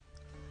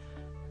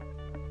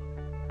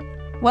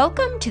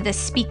Welcome to the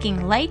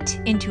Speaking Light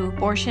into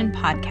Abortion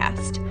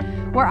podcast,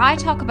 where I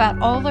talk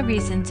about all the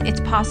reasons it's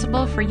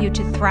possible for you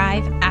to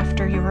thrive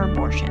after your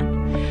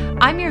abortion.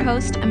 I'm your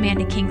host,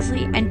 Amanda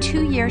Kingsley, and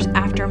 2 years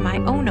after my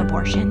own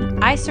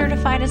abortion, I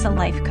certified as a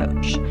life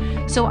coach,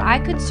 so I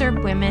could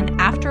serve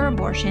women after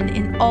abortion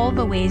in all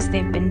the ways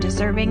they've been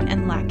deserving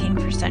and lacking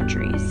for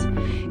centuries.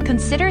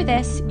 Consider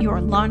this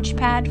your launch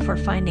pad for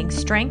finding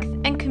strength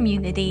and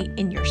community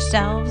in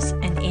yourselves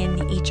and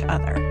in each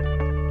other.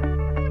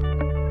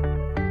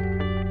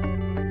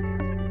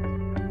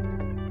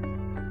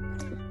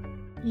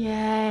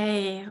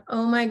 Yay.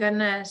 Oh my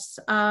goodness.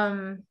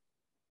 I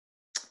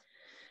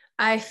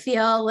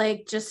feel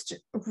like just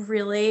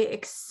really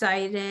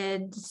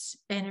excited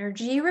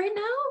energy right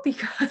now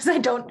because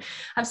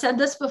I've said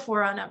this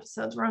before on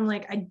episodes where I'm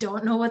like, I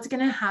don't know what's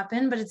going to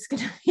happen, but it's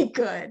going to be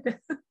good.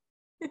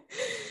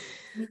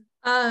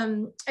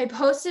 I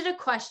posted a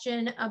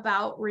question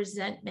about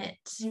resentment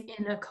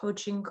in a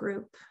coaching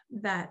group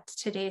that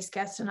today's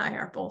guest and I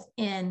are both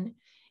in.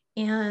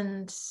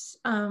 And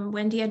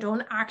Wendy, I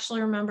don't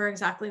actually remember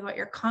exactly what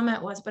your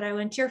comment was, but I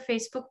went to your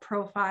Facebook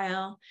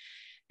profile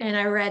and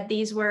I read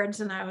these words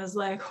and I was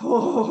like,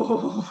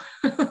 oh.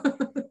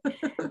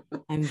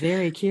 I'm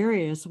very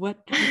curious. What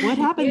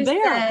happened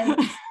there?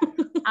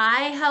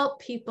 I help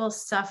people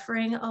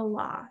suffering a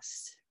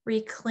loss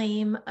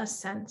reclaim a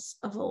sense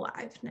of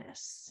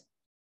aliveness.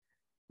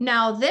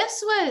 Now, it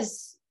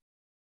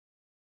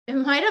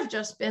might have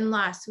just been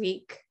last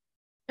week.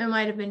 It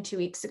might have been 2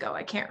 weeks ago.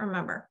 I can't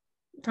remember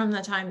from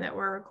the time that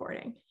we're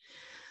recording.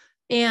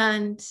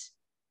 And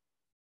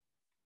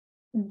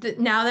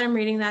now that I'm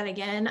reading that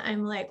again,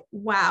 I'm like,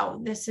 wow,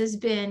 this has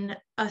been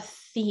a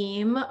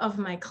theme of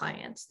my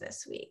clients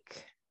this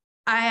week.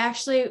 I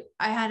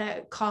had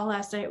a call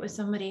last night with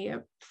somebody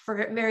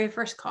for very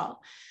first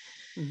call.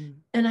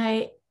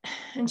 Mm-hmm.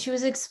 And she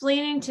was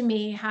explaining to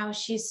me how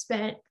she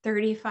spent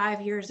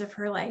 35 years of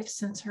her life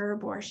since her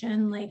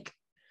abortion, like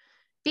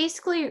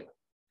basically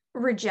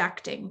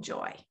rejecting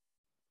joy.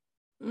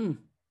 Mm.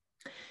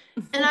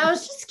 And I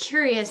was just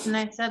curious. And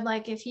I said,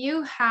 like, if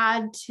you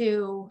had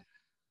to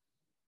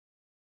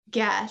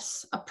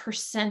guess a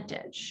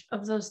percentage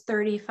of those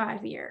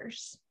 35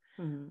 years,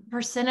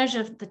 percentage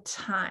of the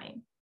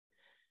time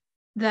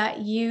that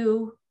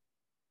you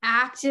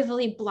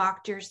actively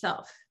blocked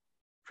yourself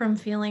from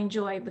feeling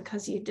joy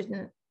because you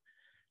didn't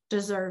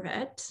deserve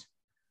it,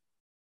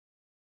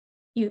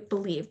 you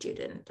believed you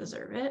didn't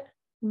deserve it,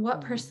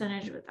 what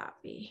percentage would that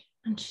be?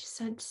 And she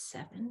said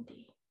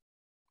 70%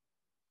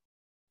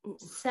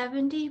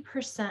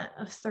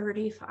 of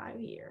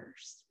 35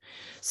 years.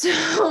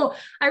 So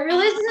I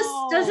realize this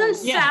doesn't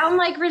sound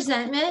like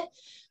resentment,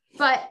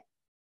 but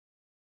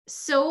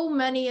so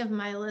many of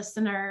my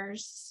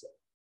listeners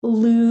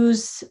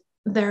lose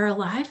their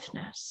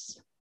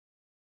aliveness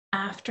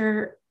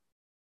after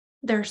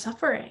their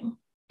suffering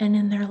and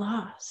in their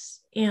loss.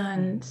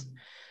 And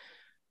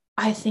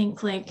I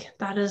think like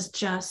that is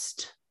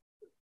just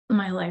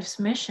my life's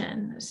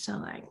mission, is to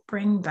like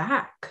bring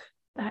back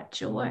that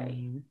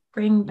joy,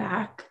 bring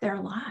back their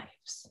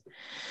lives.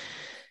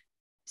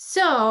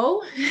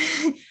 So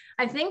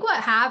I think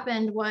what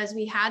happened was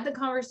we had the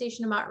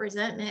conversation about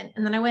resentment,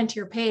 and then I went to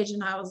your page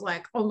and I was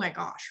like, oh my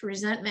gosh,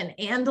 resentment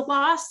and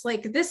loss.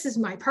 Like, this is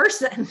my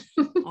person.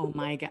 Oh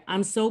my God.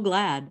 I'm so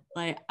glad.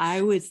 Like,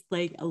 I was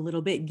like a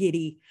little bit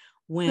giddy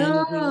when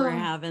we were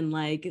having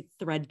like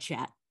thread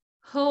chat.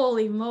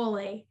 Holy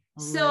moly.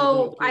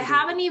 So I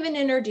haven't even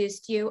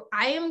introduced you.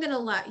 I am going to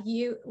let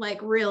you like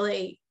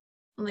really,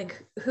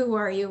 like, who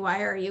are you?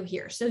 Why are you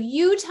here? So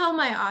you tell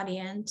my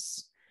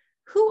audience,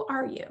 who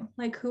are you?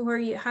 Like, who are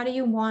you? How do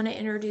you want to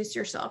introduce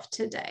yourself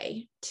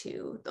today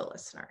to the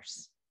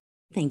listeners?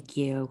 Thank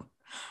you.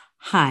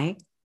 Hi.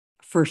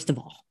 First of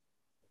all,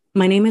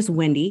 my name is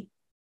Wendy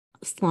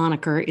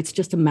Sloniker. It's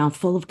just a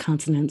mouthful of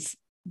consonants.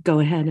 Go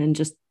ahead and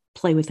just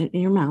play with it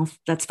in your mouth.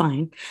 That's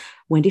fine.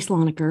 Wendy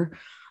Sloniker.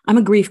 I'm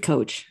a grief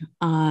coach,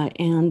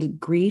 and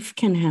grief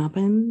can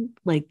happen.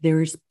 Like,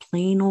 there's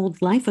plain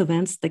old life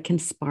events that can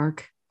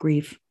spark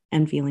grief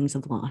and feelings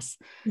of loss.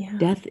 Yeah.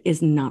 Death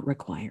is not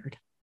required.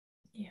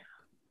 Yeah.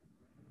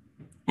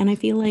 And I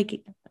feel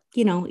like,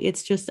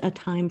 it's just a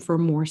time for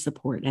more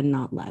support and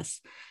not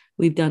less.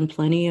 We've done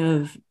plenty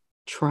of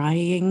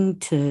trying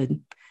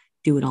to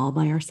do it all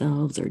by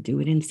ourselves, or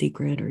do it in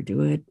secret, or do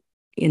it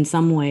in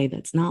some way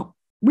that's not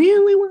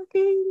really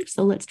working.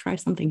 So let's try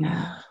something new.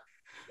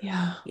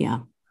 Yeah. Yeah.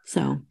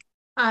 So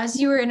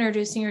as you were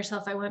introducing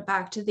yourself, I went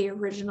back to the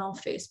original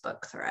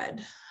Facebook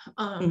thread.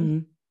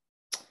 And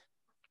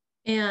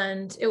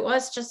it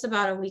was just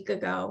about a week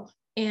ago.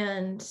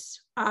 And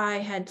I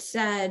had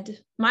said,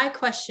 my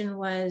question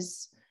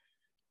was,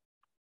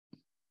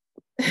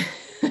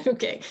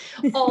 okay,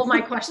 all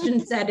my question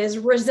said is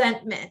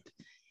resentment.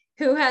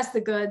 Who has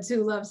the goods?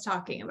 Who loves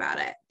talking about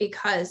it?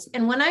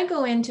 And when I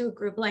go into a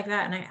group like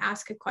that and I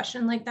ask a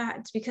question like that,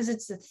 it's because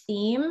it's a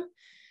theme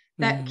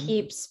that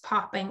keeps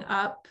popping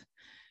up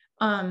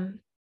in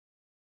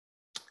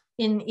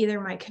either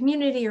my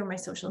community or my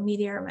social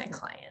media or my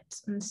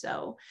clients. And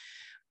so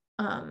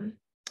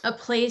a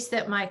place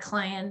that my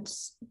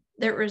clients,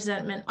 that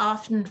resentment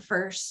often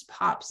first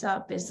pops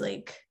up is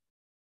like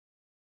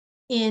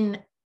in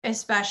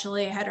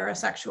especially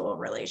heterosexual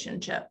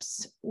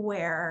relationships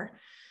where,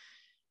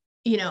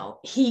 you know,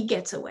 he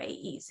gets away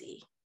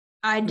easy.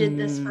 I did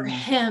this for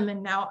him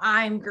and now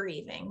I'm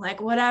grieving,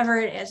 like whatever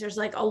it is. There's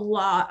like a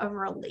lot of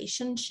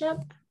relationship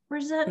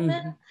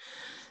resentment.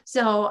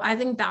 So I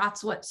think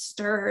that's what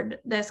stirred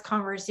this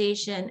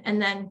conversation.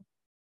 And then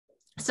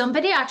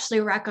somebody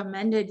actually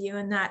recommended you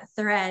in that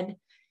thread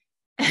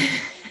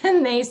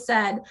and they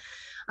said,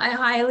 I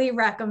highly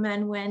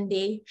recommend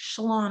Wendy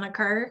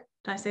Schloneker.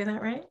 Did I say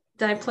that right?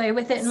 Did I play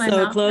with it in my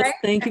mouth? So close. Right?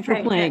 Thank you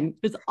for playing.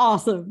 It's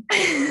awesome.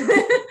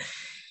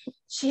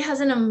 She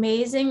has an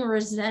amazing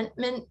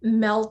resentment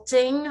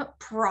melting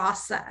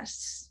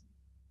process.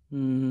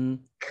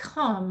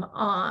 Come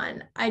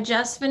on. I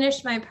just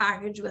finished my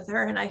package with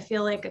her and I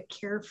feel like a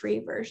carefree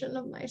version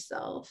of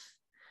myself.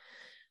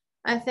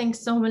 I think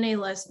so many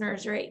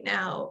listeners right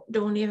now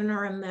don't even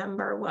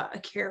remember what a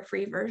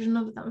carefree version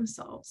of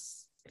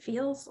themselves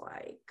feels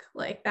like.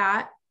 Like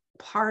that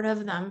part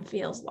of them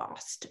feels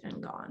lost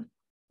and gone.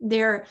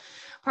 They're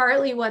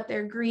partly what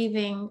they're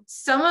grieving.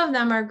 Some of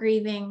them are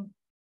grieving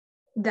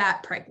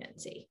that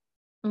pregnancy,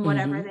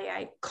 whatever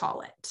I call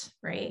it,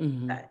 right?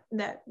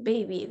 That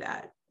baby,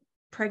 that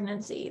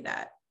pregnancy,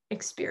 that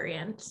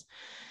experience.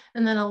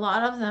 And then a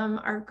lot of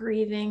them are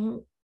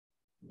grieving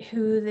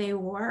who they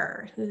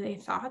were, who they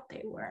thought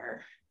they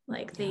were.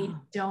 Like they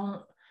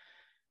don't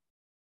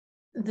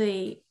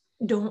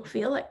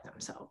feel like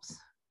themselves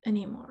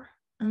anymore.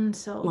 And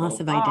so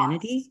loss of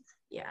identity.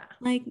 Yeah.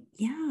 Like,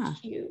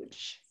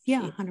 Huge.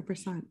 Yeah.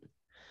 100%.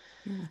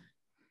 Yeah.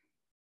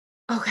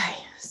 Okay.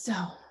 So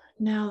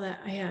now that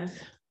I have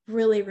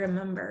really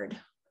remembered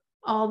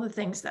all the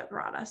things that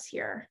brought us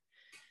here,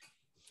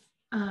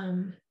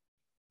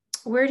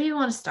 where do you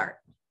want to start?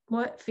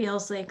 What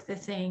feels like the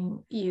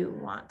thing you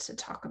want to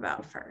talk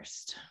about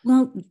first?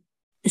 Well,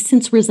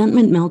 since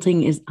resentment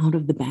melting is out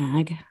of the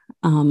bag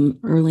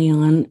early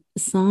on,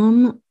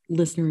 some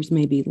listeners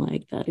may be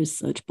like, that is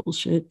such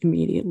bullshit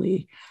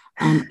immediately.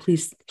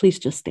 Please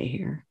just stay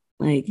here.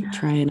 Like,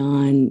 try it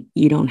on.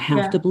 You don't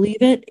have to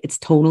believe it. It's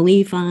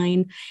totally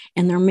fine.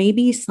 And there may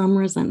be some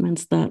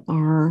resentments that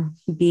are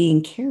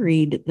being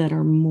carried that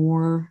are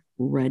more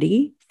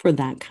ready for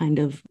that kind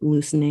of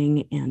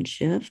loosening and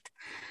shift.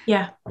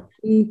 Yeah.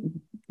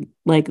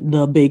 Like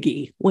the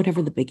biggie,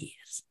 whatever the biggie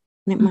is.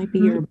 And it might be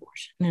your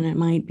abortion, and it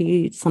might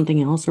be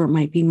something else, or it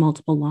might be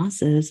multiple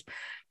losses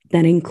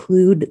that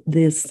include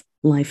this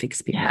life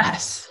experience.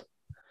 Yes.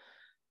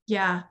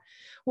 Yeah.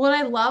 What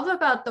I love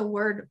about the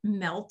word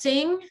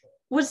melting,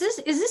 is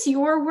this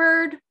your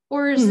word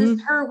or is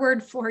this her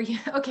word for you?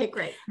 Okay,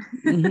 great.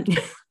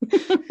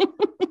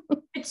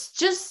 It's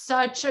just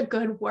such a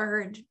good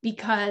word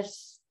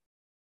because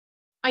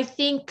I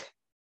think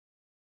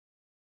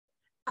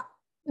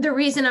the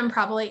reason I'm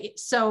probably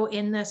so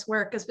in this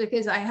work is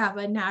because I have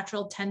a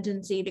natural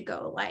tendency to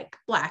go like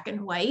black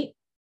and white.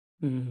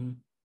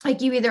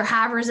 Like you either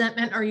have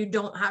resentment or you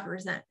don't have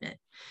resentment.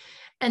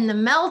 And the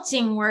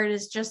melting word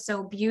is just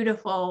so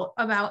beautiful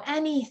about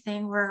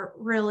anything we're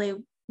really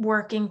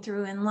working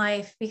through in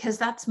life, because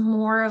that's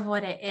more of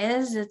what it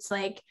is. It's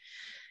like,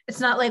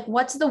 it's not like,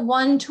 what's the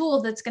one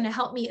tool that's going to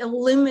help me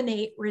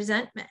eliminate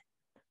resentment?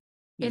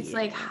 It's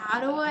like, how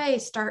do I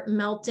start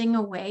melting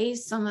away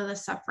some of the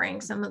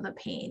suffering, some of the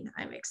pain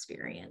I'm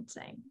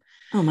experiencing?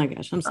 Oh my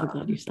gosh, I'm so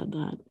glad you said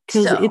that,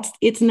 because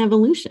it's an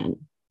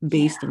evolution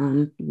based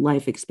on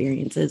life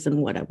experiences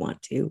and what I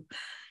want to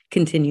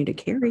continue to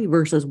carry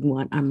versus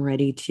what I'm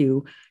ready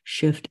to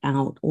shift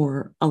out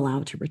or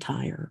allow to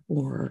retire,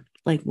 or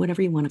like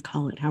whatever you want to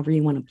call it, however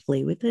you want to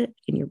play with it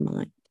in your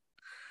mind.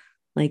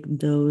 Like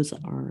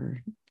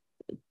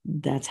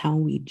that's how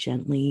we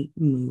gently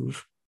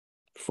move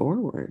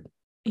forward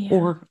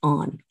or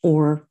on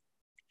or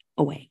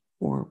away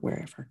or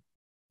wherever.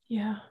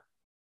 Yeah.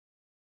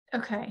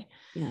 Okay.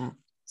 Yeah.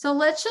 So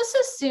let's just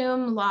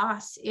assume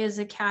loss is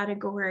a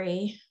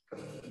category,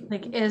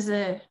 like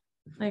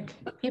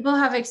people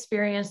have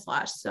experienced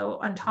loss. So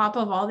on top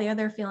of all the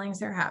other feelings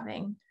they're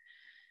having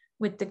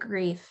with the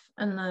grief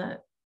and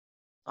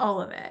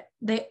all of it,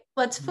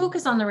 let's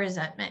focus on the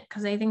resentment,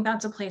 because I think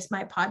that's a place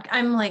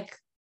I'm like,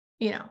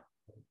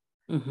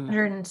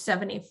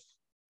 170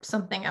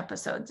 something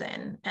episodes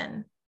in,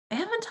 and I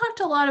haven't talked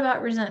a lot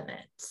about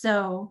resentment.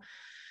 So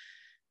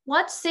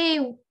let's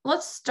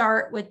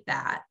start with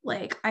that.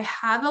 Like, I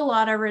have a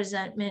lot of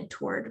resentment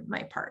toward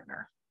my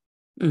partner.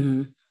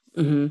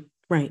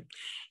 Right.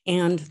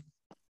 And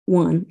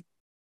one,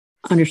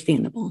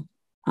 understandable.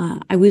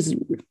 I was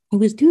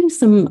doing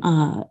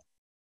some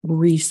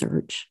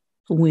research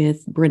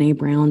with Brene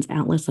Brown's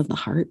Atlas of the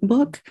Heart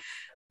book.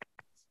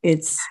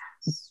 It's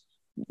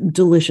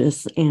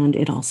delicious, and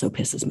it also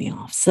pisses me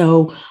off.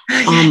 So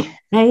I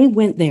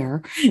went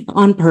there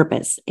on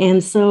purpose.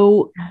 And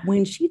so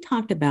when she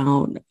talked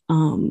about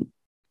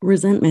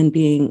resentment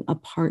being a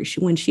part,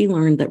 when she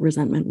learned that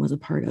resentment was a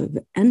part of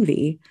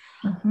envy,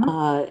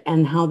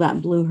 and how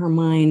that blew her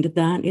mind,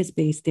 that is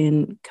based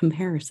in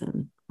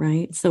comparison,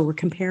 right? So we're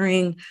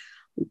comparing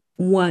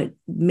what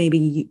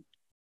maybe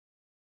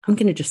I'm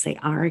going to just say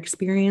our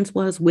experience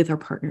was with our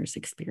partner's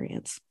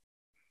experience.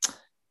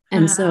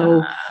 And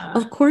so,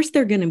 of course,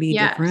 they're going to be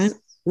different,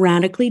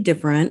 radically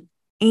different.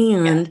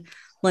 And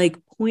like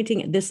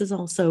pointing, this is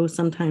also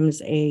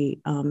sometimes a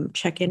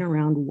check-in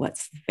around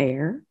what's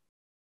fair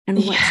and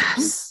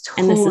what's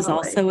totally. And this is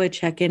also a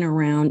check-in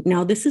around,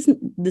 now this is,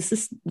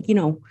 you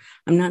know,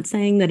 I'm not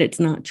saying that it's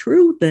not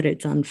true that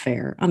it's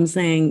unfair. I'm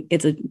saying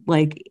it's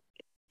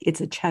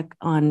a check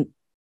on,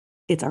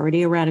 it's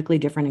already a radically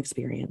different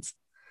experience.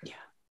 Yeah.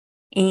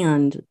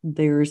 And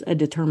there's a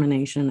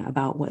determination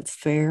about what's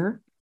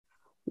fair,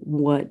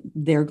 what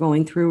they're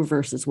going through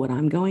versus what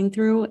I'm going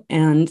through.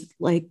 And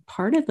like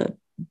part of the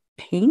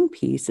pain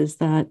piece is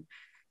that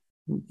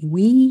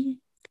we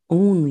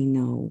only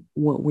know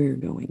what we're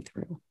going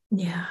through.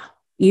 Yeah.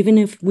 Even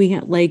if we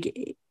have,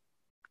 like,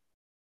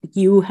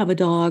 you have a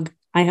dog,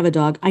 I have a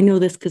dog. I know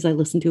this because I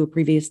listened to a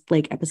previous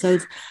like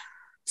episodes.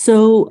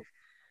 So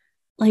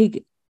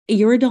like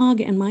your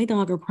dog and my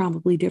dog are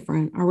probably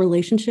different. Our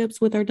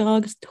relationships with our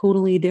dogs,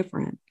 totally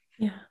different.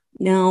 Yeah.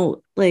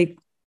 Now, like,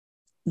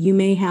 you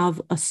may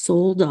have a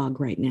soul dog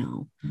right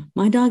now.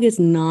 My dog is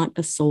not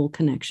a soul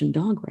connection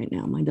dog right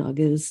now. My dog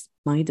is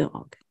my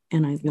dog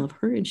and I love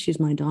her and she's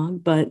my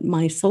dog. But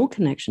my soul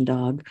connection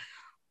dog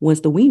was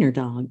the wiener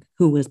dog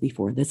who was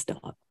before this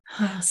dog.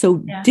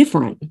 So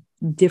different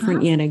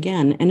yet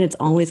again. And it's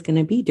always going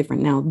to be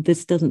different. Now,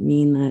 this doesn't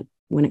mean that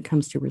when it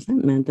comes to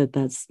resentment,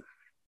 that's,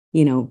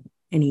 you know,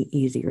 any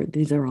easier.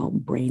 These are all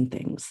brain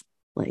things.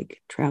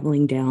 Like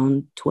traveling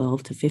down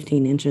 12 to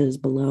 15 inches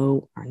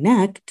below our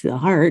neck to the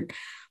heart,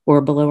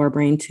 or below our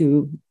brain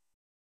to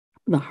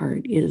the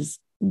heart, is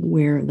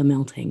where the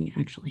melting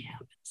actually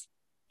happens.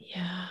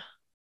 Yeah.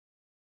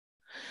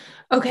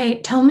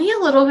 Okay. Tell me a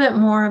little bit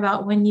more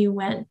about when you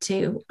went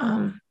to,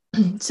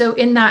 so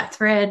in that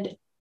thread,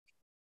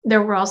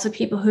 there were also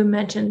people who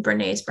mentioned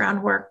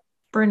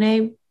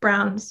Brene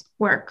Brown's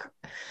work,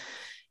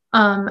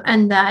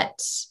 and that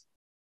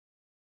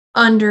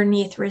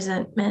underneath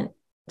resentment,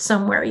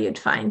 somewhere you'd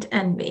find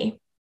envy.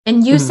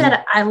 And you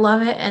said, I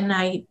love it. And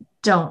I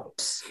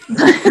don't.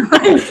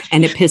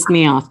 And it pissed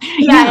me off.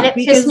 Yeah, and it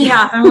pissed me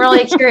off. I'm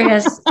really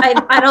curious.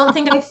 I don't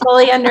think I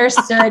fully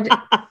understood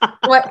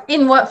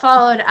what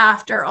followed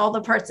after all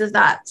the parts of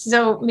that.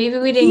 So maybe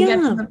we didn't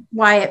get to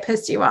why it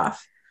pissed you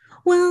off.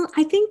 Well,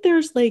 I think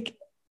there's like,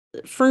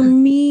 for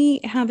me,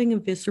 having a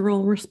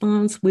visceral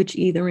response, which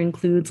either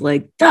includes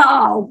like,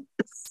 oh,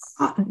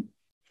 God,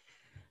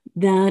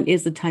 that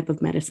is the type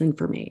of medicine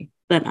for me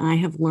that I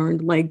have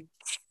learned, like,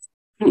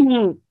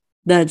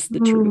 that's the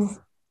truth.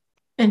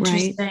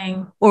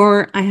 Interesting. Right?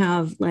 Or I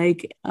have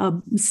like a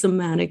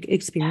somatic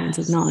experience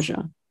of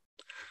nausea.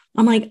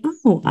 I'm like,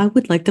 oh, I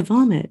would like to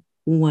vomit.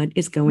 What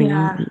is going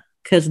on?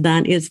 Because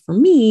that is, for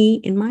me,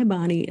 in my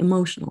body,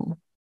 emotional.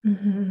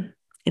 Mm-hmm.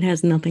 It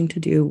has nothing to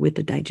do with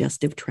the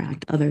digestive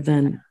tract other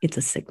than it's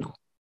a signal.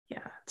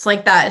 Yeah. It's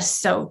like, that is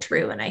so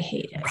true. And I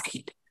hate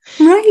it.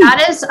 Right.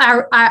 That is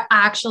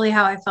actually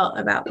how I felt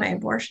about my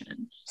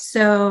abortion.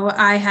 So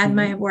I had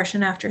my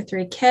abortion after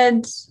 3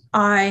 kids.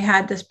 I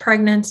had this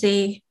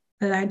pregnancy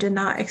that I did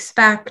not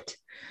expect.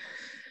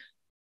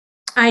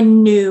 I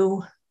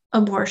knew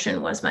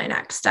abortion was my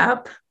next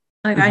step.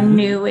 Like I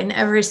knew in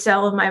every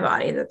cell of my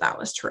body that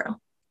was true.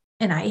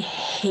 And I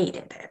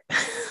hated it.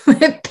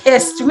 It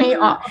pissed me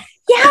off.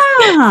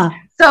 Yeah.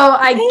 So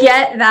I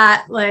get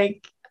that,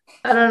 like,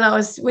 I don't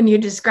know, when you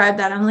describe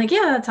that, I'm like,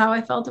 yeah, that's how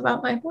I felt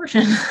about my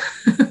abortion.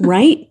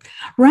 Right.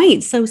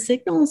 So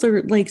signals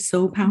are like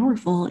so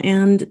powerful.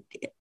 And,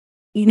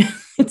 you know,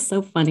 it's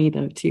so funny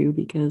though, too,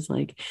 because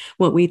like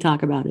what we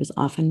talk about is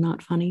often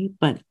not funny,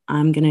 but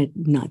I'm going to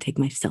not take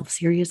myself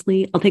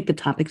seriously. I'll take the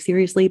topic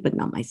seriously, but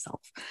not myself.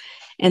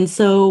 And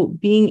so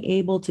being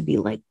able to be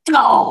like,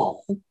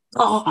 oh,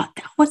 God,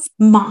 that was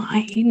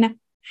mine.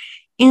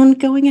 And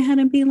going ahead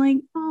and be like,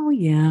 oh,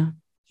 yeah.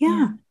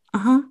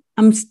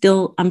 I'm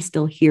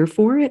still here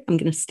for it. I'm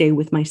going to stay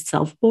with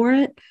myself for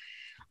it.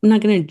 I'm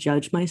not going to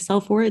judge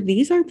myself for it.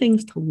 These are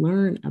things to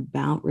learn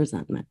about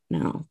resentment.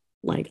 Now,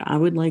 like, I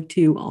would like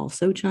to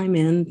also chime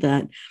in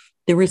that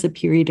there was a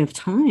period of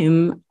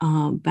time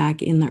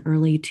back in the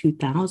early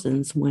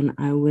 2000s when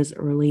I was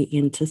early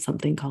into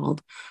something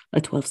called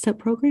a 12-step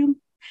program.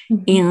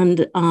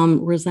 And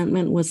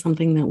resentment was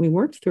something that we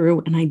worked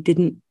through. And I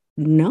didn't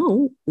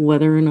know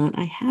whether or not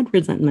I had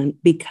resentment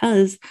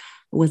because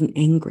I wasn't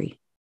angry.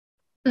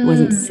 It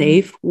wasn't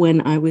safe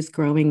when I was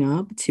growing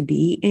up to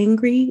be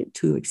angry,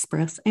 to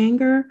express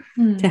anger,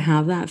 to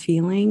have that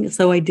feeling.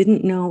 So I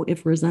didn't know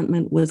if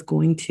resentment was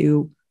going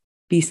to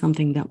be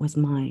something that was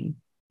mine,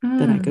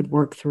 that I could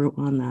work through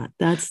on that.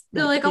 That's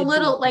so like a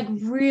little, like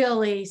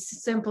really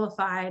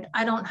simplified.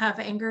 I don't have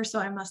anger, so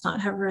I must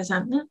not have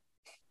resentment.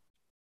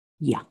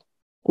 Yeah.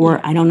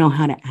 Or I don't know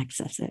how to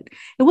access it.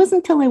 It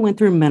wasn't until I went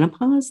through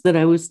menopause that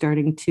I was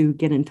starting to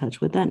get in touch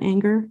with that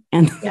anger.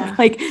 And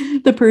like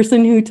the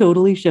person who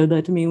totally showed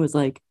that to me was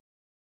like,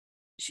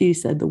 she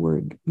said the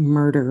word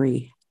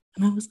murdery.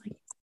 And I was like,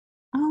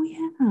 oh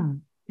yeah,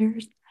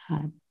 there's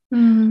that.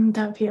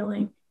 That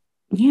feeling.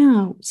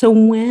 Yeah. So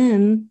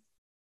when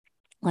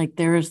like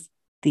there's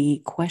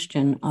the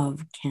question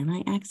of, can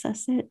I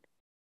access it?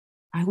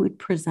 I would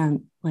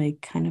present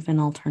like kind of an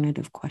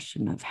alternative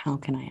question of, how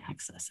can I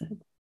access it?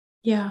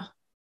 Yeah.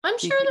 I'm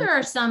sure there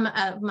are some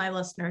of my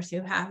listeners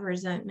who have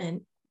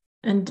resentment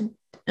and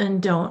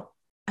don't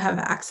have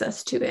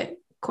access to it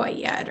quite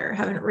yet, or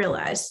haven't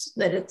realized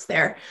that it's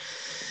there.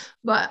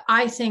 But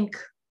I think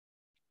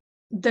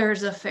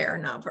there's a fair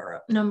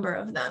number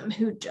of them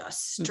who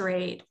just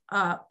straight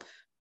up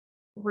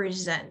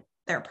resent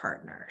their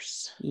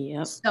partners.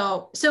 Yep.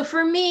 So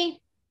for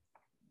me,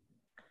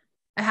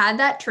 I had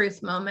that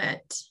truth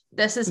moment.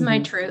 This is my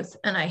truth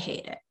and I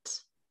hate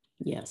it.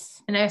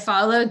 Yes. And I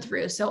followed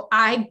through. So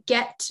I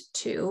get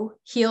to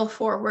heal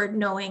forward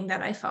knowing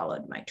that I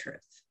followed my truth.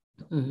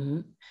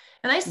 And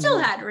I still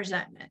had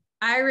resentment.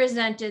 I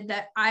resented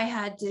that I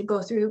had to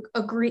go through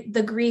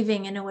the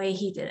grieving in a way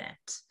he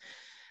didn't.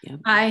 Yep.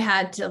 I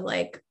had to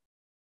like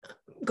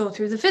go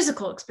through the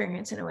physical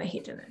experience in a way he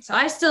didn't. So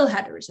I still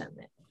had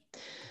resentment.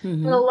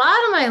 But a lot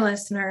of my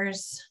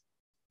listeners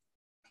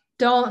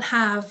don't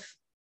have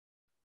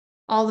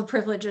all the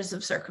privileges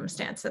of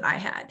circumstance that I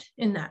had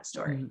in that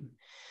story.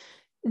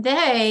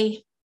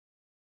 They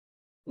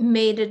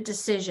made a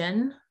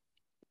decision,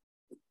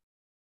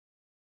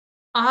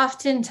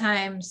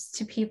 oftentimes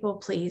to people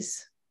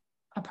please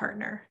a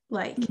partner,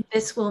 like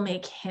this will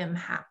make him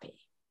happy.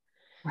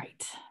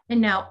 Right.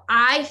 And now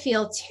I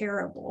feel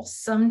terrible.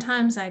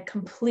 Sometimes I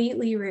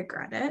completely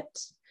regret it.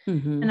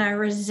 And I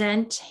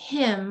resent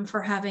him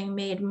for having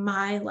made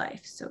my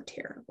life so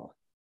terrible.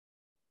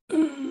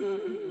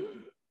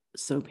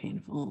 So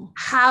painful.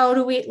 How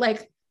do we,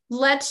 like,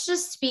 let's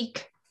just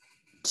speak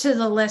to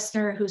the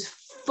listener who's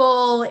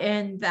full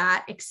in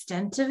that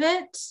extent of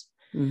it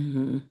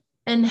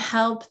and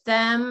help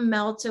them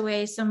melt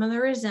away some of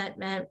the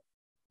resentment,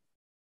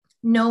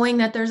 knowing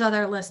that there's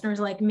other listeners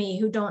like me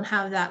who don't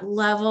have that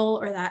level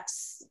or that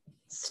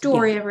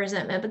story of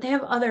resentment, but they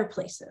have other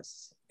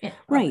places.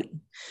 Right.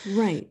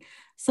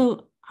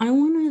 So I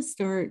want to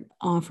start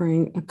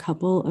offering a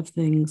couple of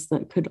things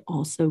that could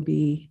also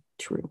be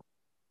true.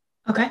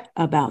 Okay.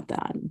 About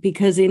that,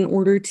 because in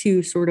order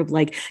to sort of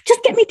like,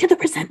 just get me to the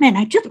resentment,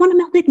 I just want to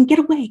melt it and get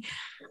away,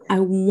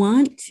 I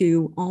want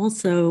to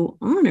also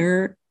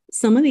honor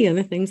some of the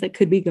other things that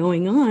could be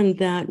going on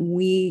that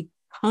we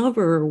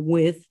cover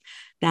with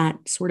that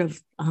sort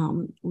of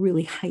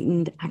really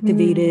heightened,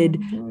 activated,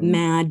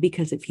 mad,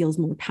 because it feels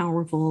more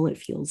powerful. It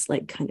feels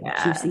like kind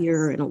of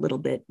juicier and a little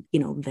bit,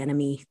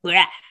 venomy.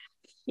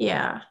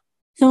 Yeah.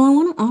 So I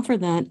want to offer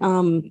that,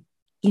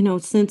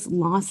 since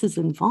loss is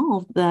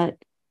involved, that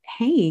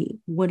hey,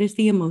 what is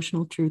the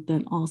emotional truth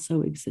that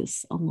also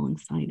exists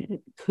alongside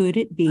it? Could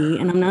it be,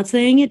 and I'm not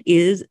saying it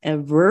is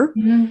ever,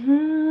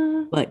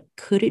 but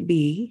could it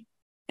be,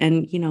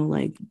 and,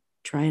 like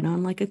try it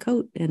on like a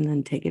coat and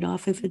then take it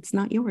off if it's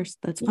not yours,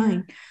 that's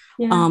fine.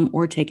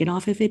 Or take it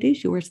off if it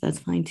is yours, that's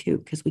fine too,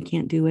 because we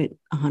can't do it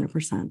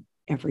 100%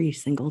 every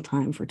single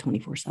time for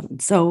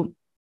 24/7. So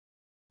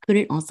could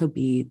it also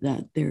be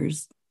that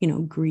there's,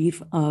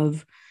 grief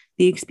of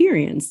the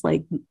experience,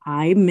 like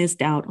I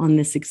missed out on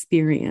this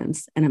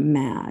experience and I'm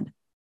mad.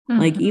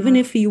 Like even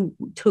if you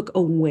took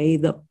away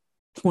the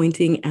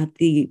pointing at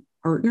the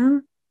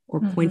partner or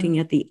pointing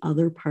at the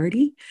other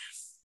party,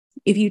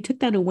 if you took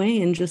that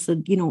away and just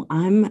said,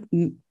 I'm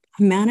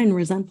mad and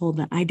resentful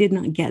that I did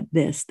not get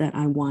this that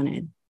I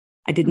wanted.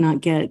 I did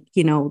not get,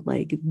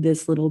 like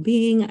this little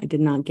being. I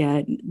did not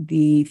get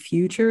the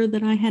future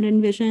that I had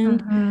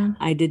envisioned.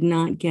 I did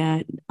not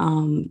get,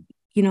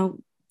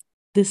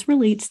 this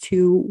relates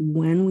to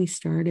when we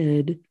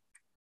started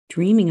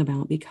dreaming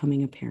about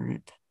becoming a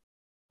parent,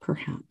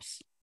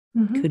 perhaps.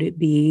 Could it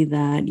be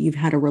that you've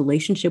had a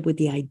relationship with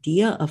the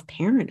idea of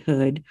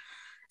parenthood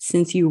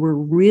since you were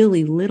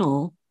really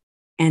little?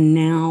 And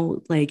now,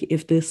 like,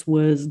 if this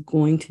was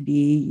going to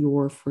be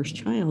your first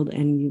child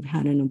and you've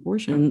had an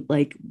abortion,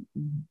 like,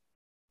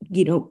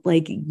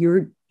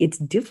 it's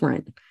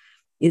different.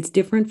 It's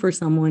different for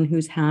someone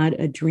who's had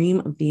a dream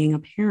of being a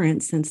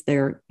parent since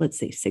they're, let's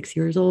say, 6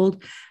 years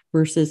old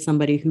versus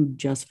somebody who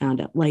just found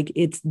out. Like,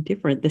 it's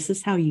different. This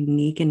is how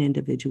unique and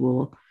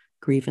individual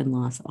grief and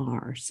loss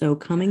are. So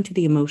coming to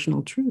the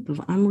emotional truth of,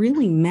 I'm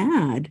really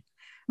mad.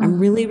 I'm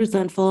really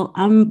resentful.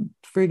 I'm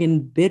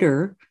friggin'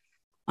 bitter.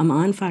 I'm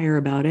on fire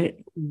about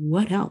it.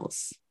 What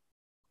else?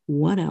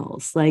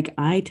 Like,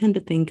 I tend to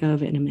think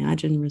of and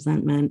imagine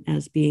resentment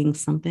as being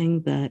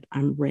something that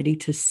I'm ready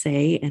to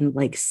say and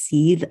like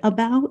seethe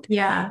about.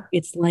 Yeah.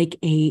 It's like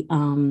a,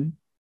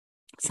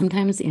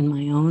 sometimes in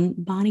my own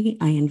body,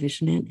 I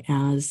envision it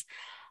as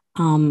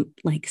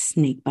like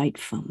snake bite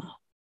FOMO.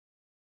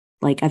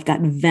 Like I've got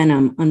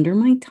venom under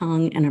my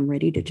tongue and I'm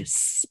ready to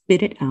just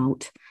spit it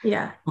out.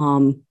 Yeah.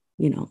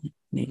 It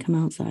may come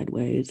out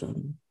sideways.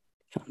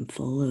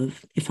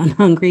 If I'm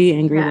hungry,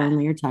 angry,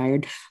 lonely, or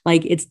tired,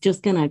 like it's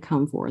just going to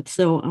come forth.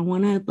 So I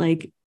want to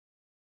like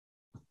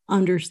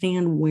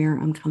understand where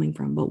I'm coming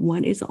from, but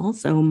what is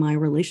also my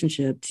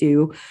relationship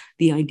to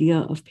the idea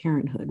of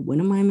parenthood? What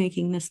am I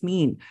making this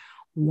mean?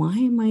 why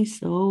am I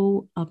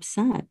so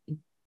upset?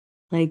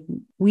 Like,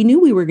 we knew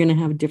we were going to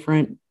have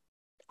different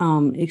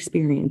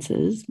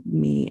experiences,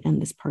 me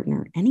and this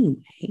partner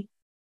anyway.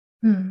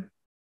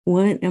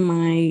 What am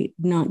I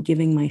not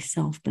giving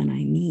myself that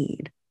I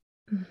need?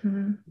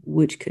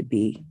 Which could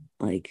be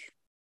like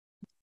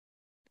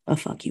a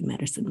fuck you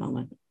medicine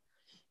moment.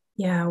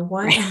 Yeah.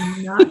 What am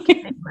I not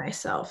giving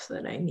myself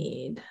that I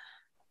need?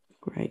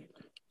 Right.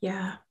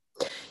 Yeah.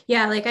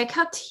 Yeah. Like I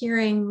kept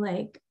hearing,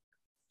 like,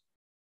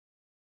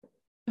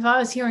 if I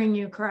was hearing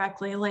you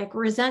correctly, like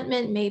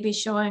resentment may be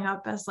showing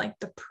up as like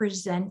the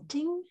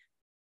presenting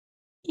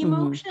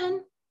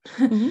emotion,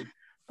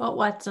 but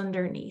what's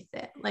underneath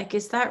it? Like,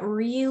 is that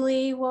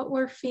really what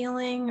we're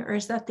feeling, or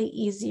is that the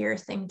easier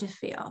thing to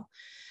feel?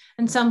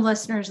 And some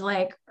listeners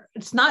like,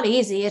 it's not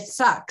easy, it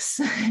sucks.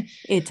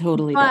 It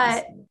totally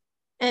does.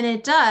 And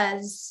it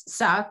does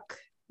suck,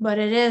 but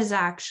it is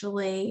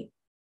actually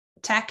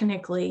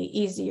technically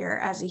easier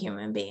as a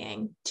human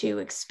being to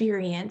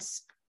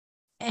experience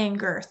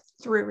anger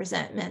through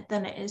resentment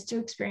than it is to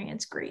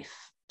experience grief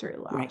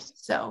through loss. Right.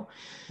 So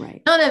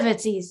none of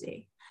it's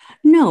easy.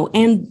 No,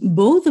 and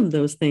both of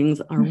those things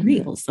are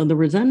real. So the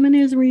resentment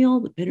is real,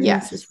 the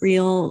bitterness is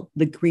real,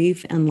 the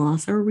grief and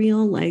loss are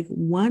real. Like,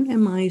 what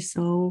am I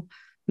so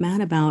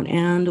mad about,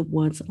 and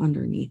what's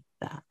underneath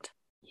that?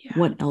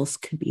 What else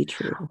could be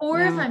true? Or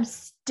if I'm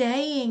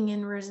staying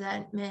in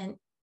resentment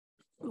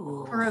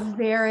for a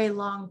very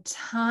long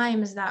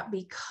time, is that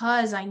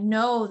because I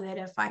know that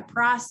if I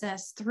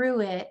process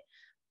through it,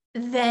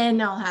 then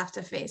I'll have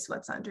to face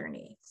what's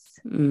underneath?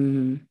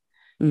 We're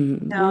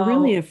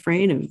really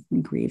afraid of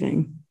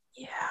grieving.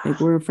 Yeah. Like,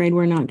 we're afraid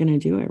we're not going to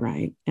do it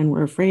right. And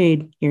we're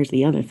afraid, here's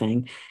the other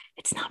thing,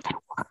 it's not going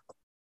to work.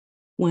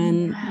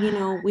 When, you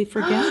know, we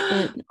forget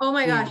that. Oh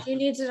my gosh, you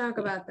need to talk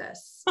about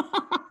this.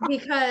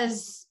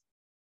 Because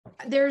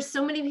there's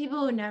so many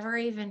people who never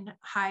even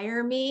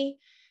hire me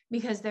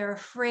because they're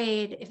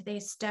afraid if they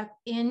step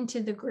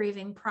into the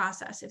grieving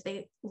process, if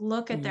they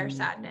look at their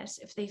sadness,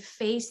 if they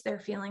face their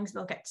feelings,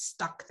 they'll get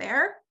stuck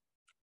there.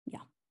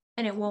 Yeah.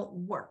 And it won't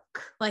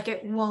work. Like,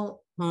 it won't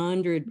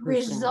 100%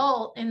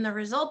 result in the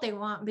result they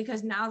want,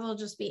 because now they'll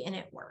just be in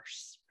it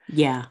worse.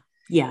 Yeah.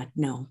 Yeah.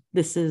 No,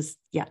 this is,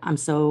 I'm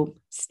so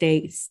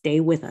stay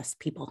with us,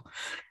 people.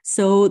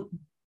 So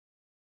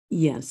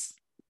yes,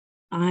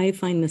 I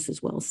find this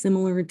as well,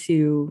 similar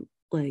to,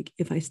 like,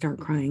 if I start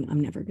crying,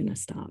 I'm never going to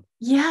stop.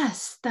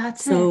 Yes,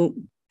 that's so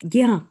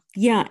it.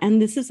 Yeah.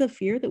 And this is a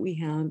fear that we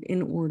have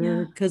in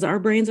order, because our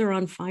brains are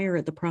on fire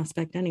at the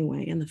prospect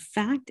anyway. And the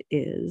fact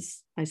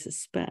is, I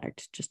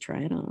suspect, just try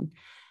it on,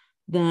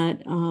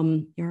 that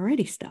you're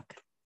already stuck.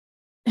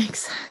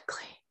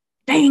 Exactly.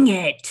 Dang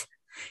it.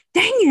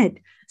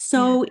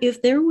 So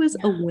if there was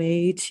a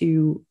way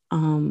to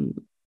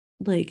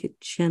like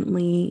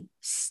gently,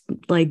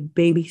 like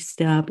baby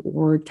step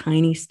or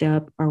tiny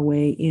step our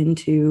way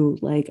into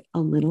like a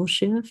little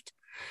shift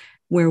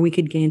where we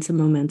could gain some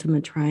momentum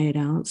and try it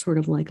out, sort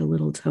of like a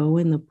little toe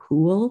in the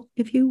pool,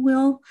 if you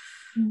will,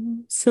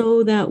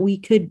 so that we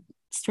could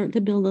start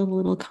to build a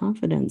little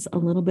confidence, a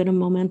little bit of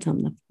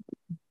momentum.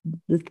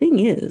 The thing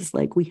is,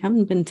 like, we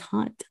haven't been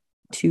taught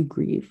to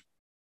grieve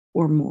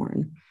or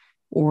mourn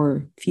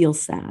or feel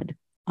sad.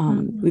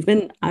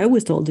 I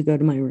was told to go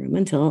to my room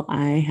until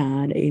I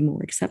had a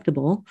more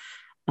acceptable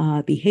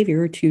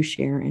behavior to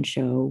share and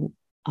show.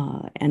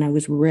 And I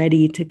was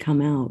ready to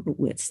come out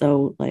with.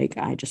 So, like,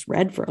 I just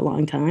read for a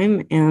long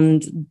time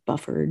and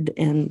buffered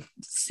and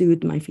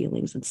soothed my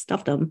feelings and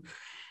stuffed them.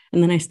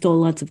 And then I stole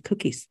lots of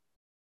cookies.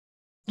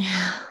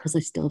 Yeah. Because I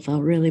still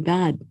felt really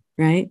bad.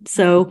 Right.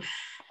 So,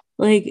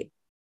 like,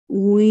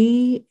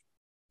 we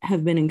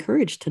have been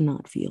encouraged to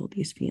not feel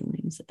these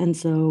feelings. And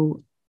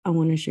so I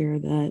want to share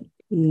that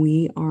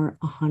we are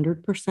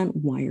 100%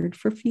 wired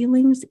for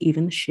feelings,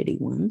 even the shitty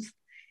ones.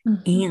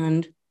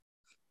 And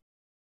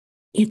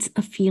it's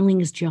a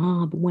feelings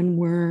job when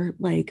we're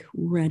like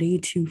ready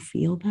to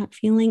feel that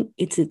feeling.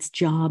 It's its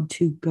job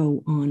to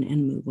go on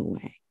and move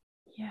away.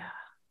 Yeah.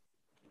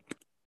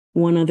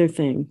 One other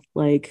thing,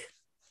 like,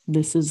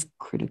 this is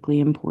critically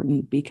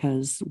important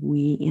because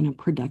we, in a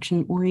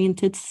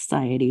production-oriented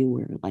society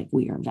where, like,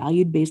 we are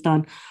valued based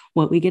on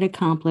what we get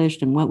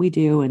accomplished and what we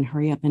do, and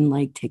hurry up and,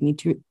 like, take me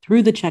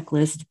through the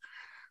checklist.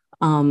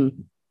 I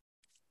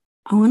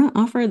want to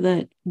offer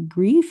that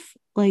grief,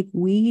 like,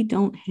 we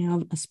don't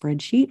have a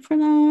spreadsheet for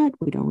that.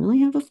 We don't really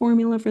have a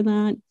formula for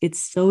that. It's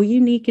so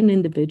unique and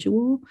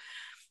individual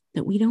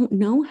that we don't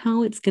know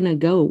how it's going to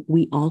go.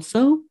 We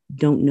also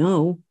don't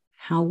know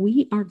how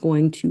we are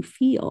going to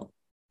feel.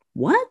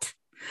 What?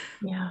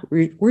 Yeah.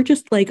 We're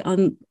just like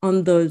on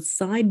the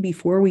side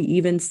before we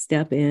even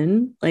step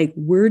in. Like,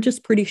 we're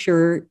just pretty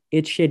sure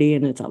it's shitty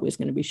and it's always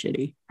going to be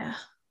shitty. Yeah.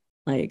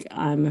 Like,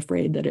 I'm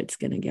afraid that it's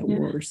going to get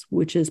worse,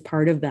 which is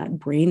part of that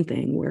brain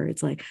thing where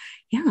it's like,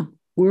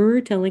 we're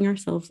telling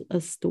ourselves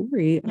a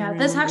story. Yeah.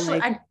 This actually,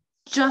 like, I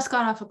just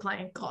got off a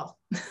client call.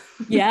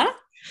 Yeah.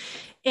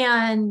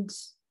 And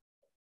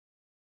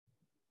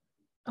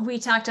we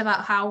talked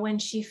about how when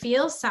she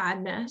feels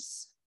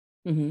sadness,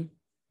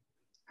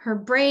 her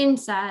brain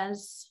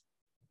says,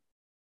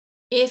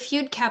 if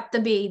you'd kept the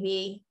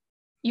baby,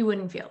 you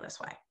wouldn't feel this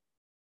way.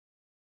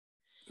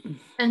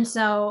 And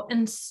so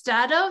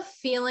instead of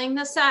feeling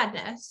the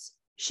sadness,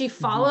 she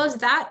follows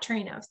that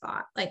train of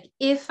thought. Like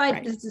if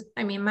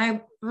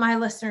my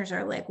listeners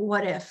are like,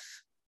 what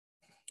if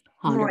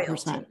 100%.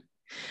 royalty?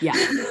 Yeah.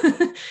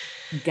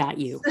 Got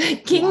you.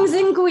 Kings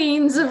and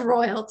queens of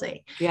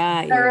royalty.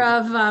 Yeah. Or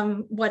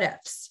of what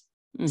ifs.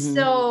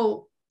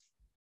 So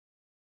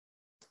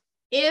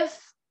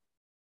if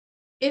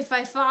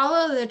I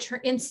follow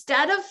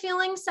instead of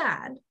feeling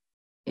sad,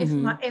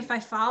 if I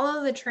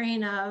follow the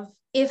train of,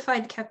 if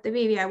I'd kept the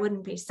baby, I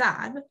wouldn't be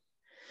sad.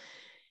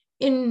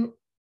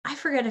 I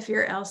forget if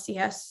you're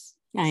LCS.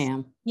 I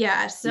am.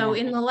 Yeah. So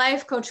in the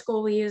life coach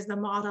school, we use the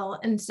model.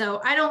 And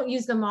so I don't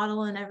use the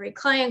model in every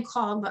client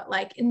call, but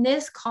like in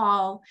this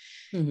call,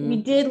 we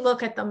did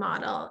look at the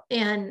model,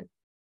 and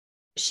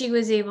she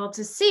was able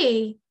to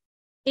see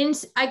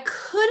I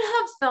could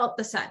have felt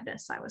the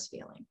sadness I was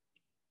feeling.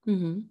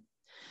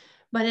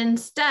 But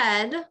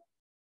instead,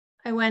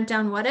 I went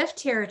down what if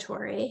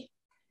territory.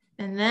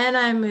 And then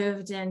I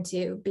moved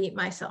into beat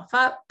myself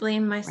up,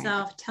 blame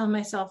myself, tell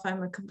myself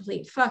I'm a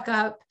complete fuck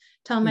up,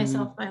 tell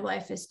myself my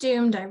life is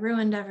doomed, I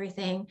ruined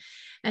everything.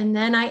 And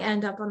then I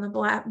end up on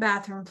the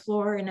bathroom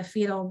floor in a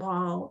fetal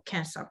ball,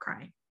 can't stop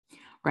crying.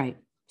 Right.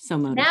 So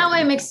motivating. Now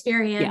I'm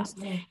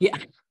experiencing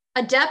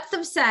a depth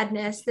of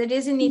sadness that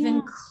isn't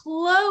even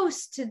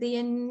close to the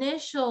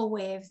initial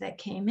wave that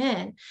came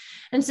in.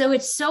 And so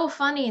it's so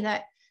funny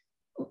that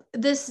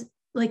this,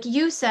 like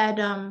you said,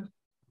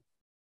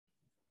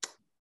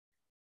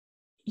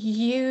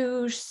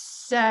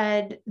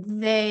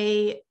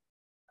 they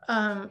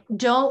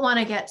don't want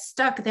to get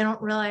stuck. They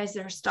don't realize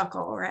they're stuck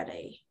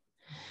already.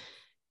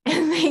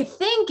 And they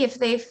think if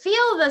they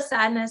feel the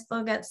sadness,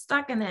 they'll get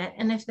stuck in it.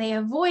 And if they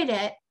avoid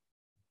it,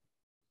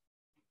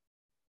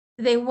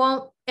 they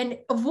won't. And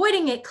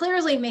avoiding it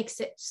clearly makes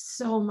it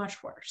so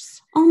much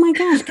worse. Oh my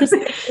gosh. Because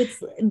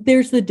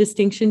there's the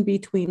distinction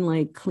between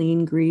like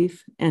clean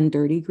grief and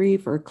dirty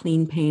grief, or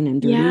clean pain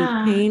and dirty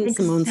pain. Exactly.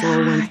 Simone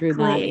Searle went through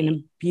that in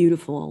a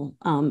beautiful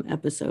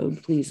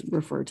episode. Please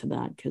refer to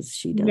that because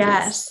she does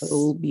it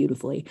so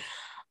beautifully.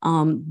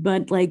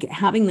 But like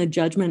having the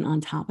judgment on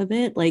top of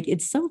it, like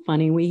it's so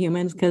funny, we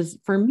humans, because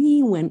for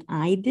me, when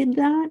I did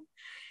that,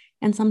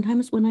 and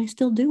sometimes when I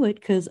still do it,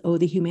 because,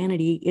 the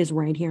humanity is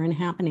right here and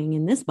happening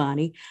in this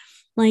body.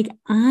 Like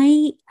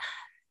I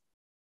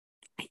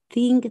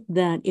think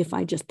that if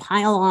I just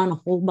pile on a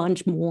whole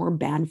bunch more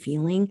bad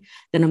feeling,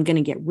 then I'm going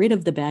to get rid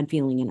of the bad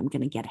feeling and I'm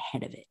going to get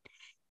ahead of it.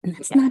 And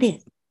that's not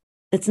it.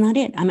 That's not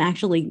it. I'm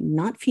actually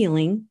not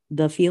feeling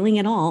the feeling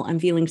at all. I'm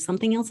feeling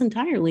something else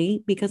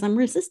entirely because I'm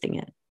resisting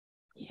it.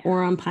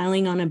 Or I'm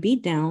piling on a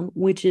beat down,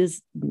 which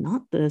is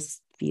not this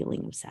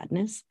feeling of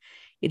sadness.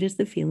 It is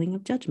the feeling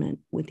of judgment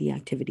with the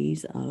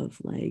activities of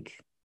like,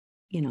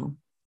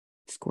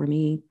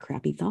 squirmy,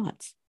 crappy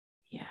thoughts.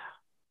 Yeah.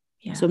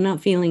 So I'm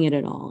not feeling it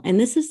at all. And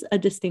this is a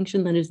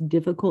distinction that is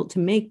difficult to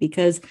make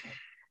because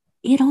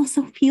it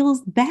also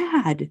feels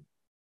bad.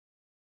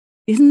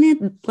 Isn't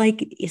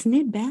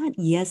it bad?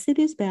 Yes, it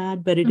is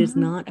bad, but it is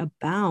not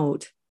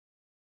about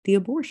the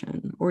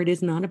abortion, or it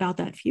is not about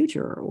that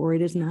future, or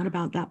it is not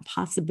about that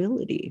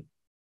possibility.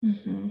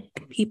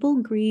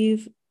 People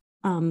grieve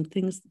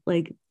things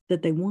like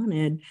that they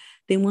wanted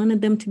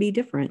them to be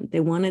different. They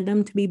wanted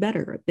them to be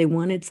better. They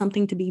wanted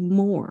something to be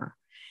more.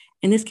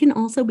 And this can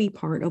also be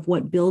part of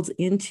what builds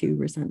into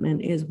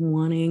resentment, is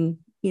wanting,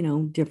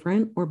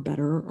 different or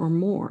better or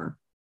more.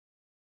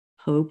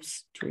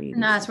 Hopes, dreams.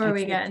 And that's where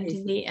we get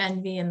into the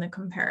envy and the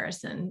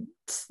comparison,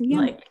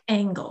 like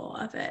angle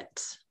of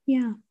it.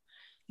 Yeah.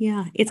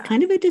 It's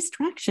kind of a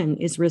distraction,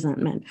 is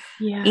resentment.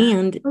 Yeah.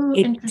 And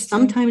it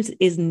sometimes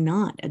is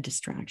not a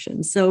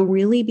distraction. So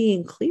really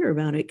being clear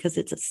about it, because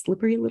it's a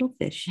slippery little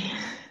fish.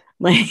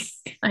 Like,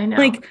 I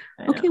know.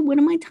 Okay, what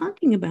am I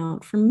talking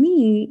about? For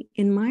me,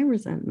 in my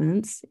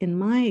resentments, in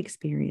my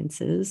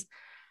experiences,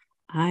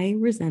 I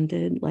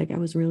resented, I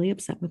was really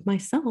upset with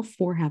myself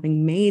for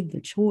having made the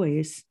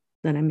choice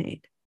that I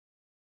made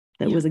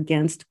that was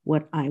against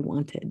what I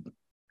wanted.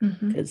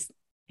 Because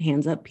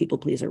hands up, people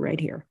pleaser right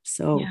here.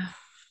 So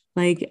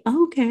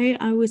okay,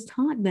 I was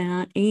taught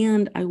that,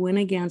 and I went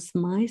against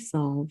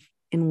myself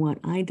in what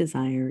I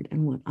desired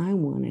and what I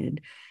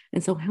wanted.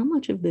 And so how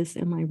much of this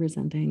am I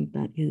resenting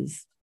that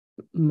is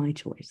my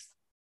choice?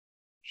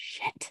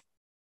 Shit.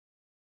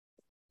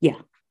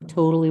 Yeah,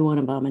 totally want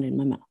to vomit in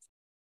my mouth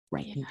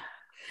right now.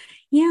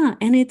 Yeah,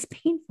 and it's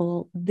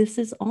painful. This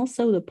is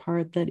also the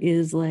part that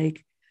is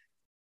like,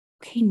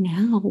 okay,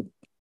 now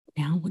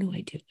what do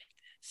I do with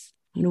this?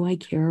 How do I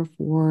care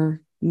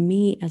for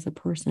me as a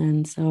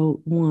person?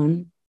 So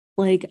one,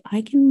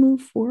 I can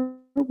move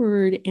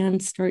forward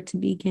and start to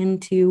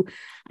begin to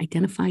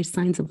identify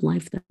signs of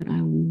life that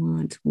I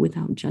want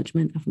without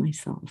judgment of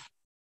myself.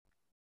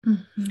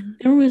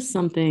 There was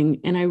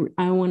something, and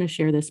I want to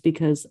share this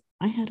because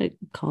I had a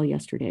call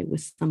yesterday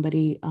with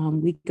somebody.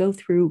 We go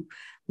through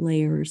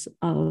layers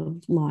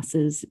of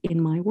losses in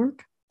my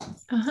work.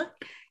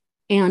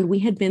 And we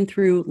had been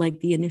through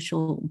the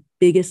initial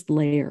biggest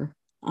layer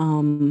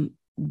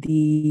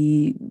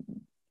the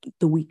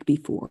week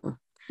before.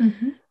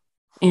 Mm-hmm.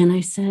 And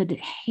I said,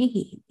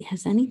 hey,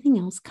 has anything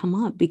else come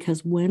up?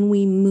 Because when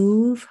we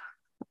move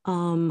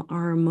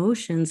our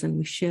emotions and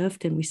we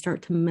shift and we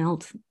start to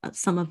melt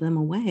some of them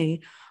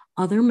away,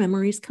 other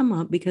memories come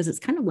up, because it's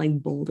kind of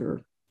like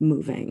boulder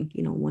moving.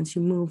 You know, once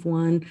you move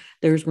one,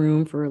 there's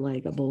room for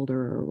like a boulder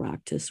or a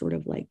rock to sort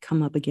of like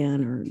come up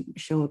again or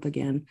show up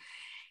again.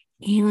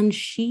 And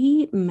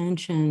she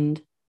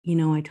mentioned, you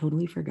know, I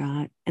totally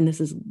forgot. And this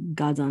is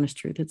God's honest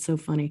truth. It's so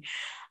funny.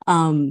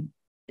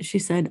 She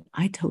said,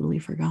 I totally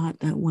forgot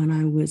that when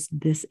I was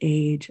this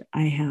age,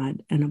 I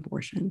had an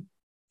abortion.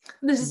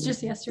 This is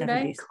just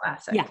yesterday. 70s.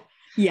 Classic. Yeah.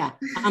 Yeah.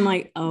 I'm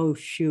like, oh,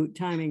 shoot,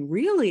 timing.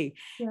 Really?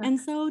 Yeah. And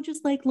so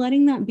just like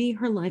letting that be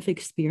her life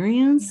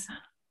experience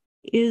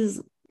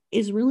is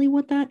really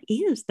what that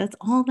is. That's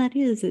all that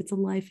is. It's a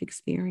life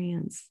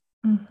experience.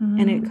 Mm-hmm.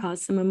 And it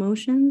caused some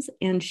emotions.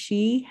 And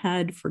she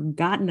had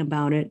forgotten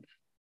about it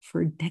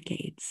for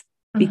decades,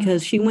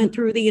 because she went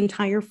through the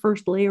entire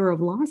first layer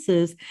of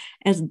losses,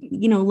 as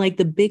you know, like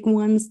the big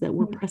ones that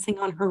were pressing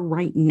on her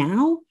right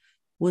now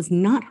was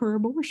not her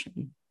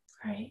abortion.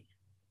 Right.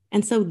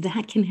 And so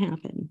that can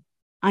happen.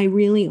 I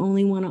really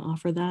only want to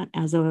offer that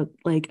as a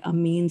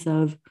means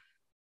of,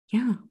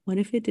 yeah, what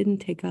if it didn't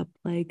take up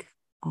like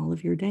all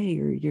of your day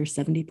or your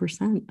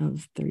 70%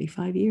 of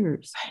 35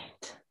 years?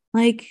 Right.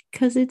 Like,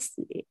 because it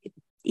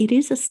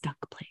is a stuck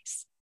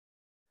place.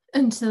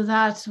 And so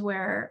that's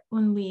where,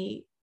 when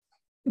we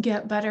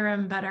get better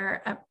and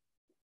better at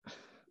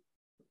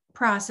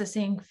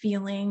processing,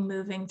 feeling,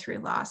 moving through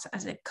loss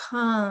as it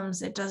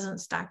comes, it doesn't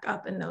stack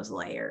up in those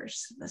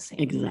layers the same.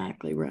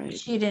 Exactly way. right.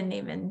 She didn't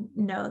even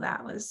know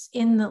that was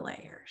in the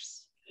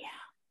layers. Yeah.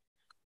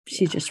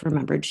 She just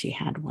remembered she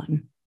had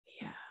one.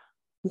 Yeah.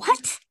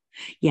 What?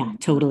 Yeah,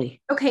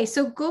 totally. Okay,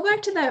 so go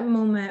back to that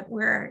moment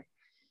where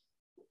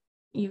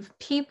you've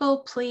people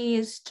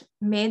pleased,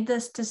 made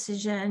this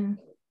decision,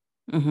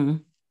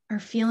 are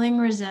feeling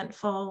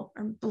resentful,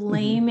 or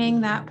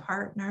blaming that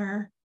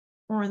partner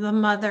or the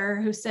mother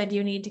who said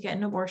you need to get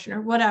an abortion,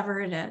 or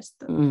whatever it is,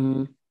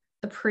 the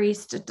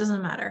priest, it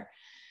doesn't matter.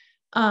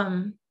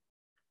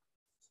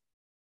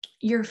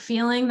 You're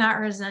feeling that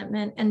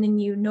resentment, and then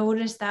you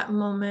notice that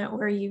moment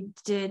where you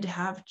did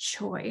have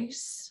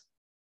choice.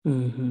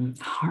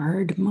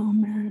 Hard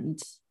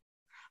moments.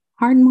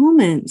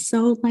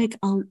 So like,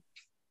 I'm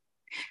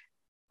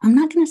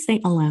not going to say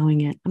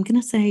allowing it. I'm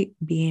going to say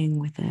being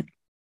with it.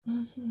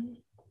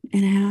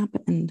 It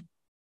happened.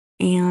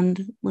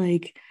 And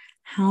like,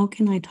 how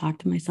can I talk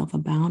to myself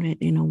about it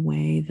in a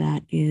way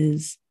that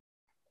is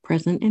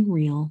present and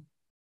real,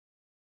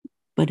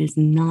 but is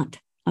not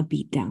a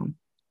beat down?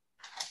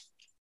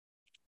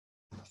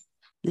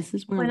 This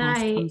is where when loss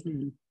I comes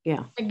in.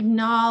 Yeah.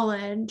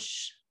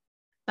 Acknowledge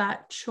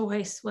that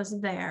choice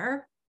was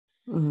there,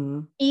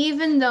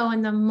 even though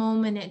in the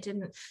moment it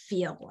didn't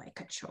feel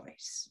like a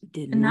choice.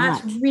 And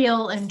that's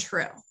real and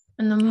true.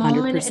 In the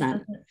moment, 100%. It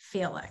doesn't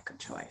feel like a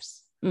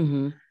choice.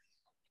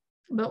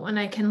 But when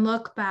I can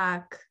look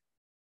back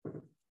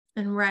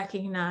and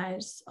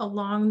recognize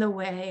along the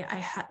way,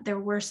 there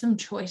were some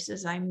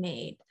choices I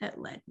made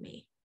that led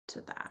me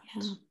to that.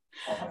 Yeah.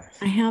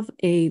 I have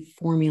a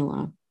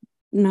formula,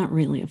 not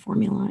really a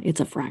formula. It's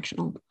a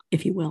fractional,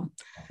 if you will.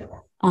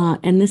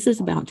 And this is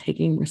about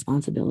taking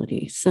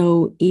responsibility.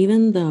 So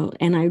even though,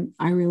 and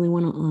I really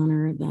want to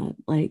honor that,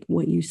 like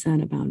what you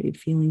said about it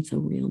feeling so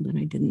real that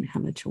I didn't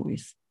have a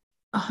choice.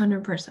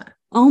 100%.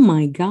 Oh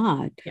my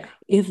God. Yeah.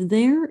 If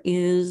there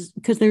is,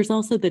 because there's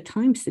also the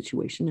time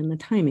situation and the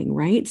timing,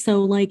 right?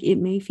 So like, it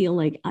may feel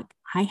like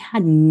I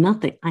had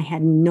nothing. I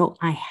had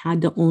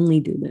to only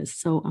do this.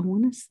 So I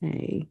want to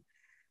say,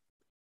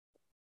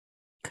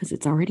 because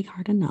it's already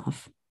hard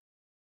enough,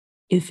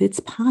 if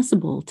it's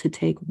possible to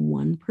take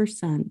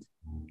 1%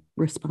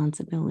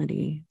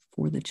 responsibility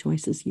for the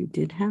choices you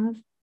did have,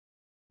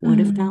 what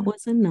if that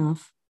was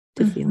enough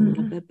to feel a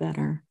little bit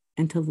better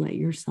and to let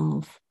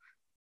yourself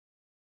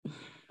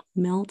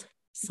melt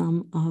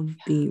some of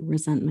the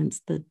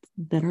resentments that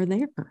are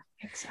there?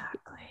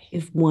 Exactly.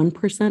 If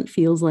 1%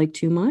 feels like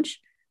too much,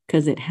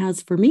 because it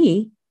has for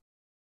me,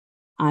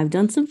 I've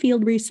done some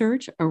field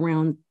research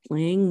around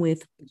playing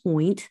with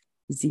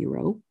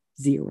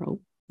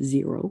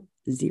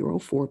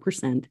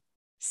 0.00004%,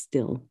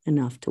 still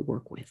enough to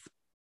work with.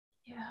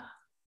 Yeah.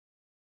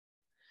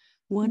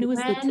 When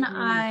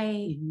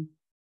I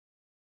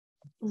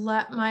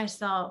let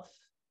myself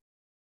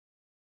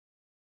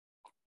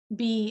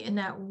be in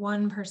that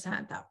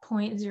 1%, that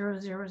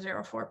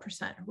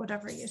 0.0004%,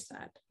 whatever you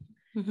said,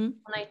 when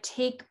I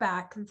take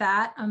back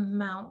that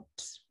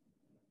amount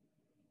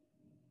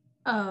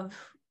of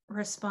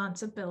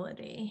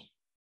responsibility,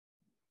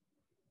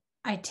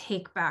 I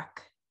take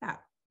back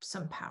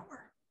some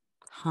power.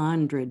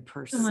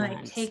 100%. And when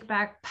I take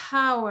back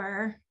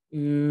power,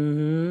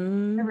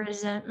 the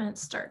resentment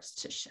starts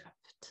to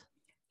shift.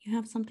 You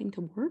have something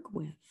to work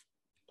with.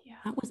 Yeah.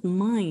 That was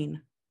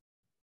mine.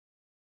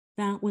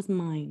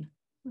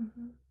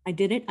 I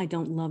did it. I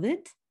don't love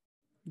it.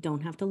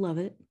 Don't have to love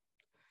it.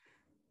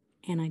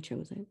 And I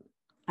chose it.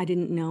 I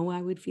didn't know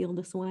I would feel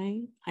this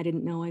way. I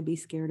didn't know I'd be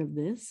scared of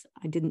this.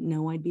 I didn't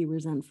know I'd be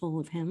resentful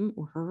of him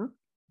or her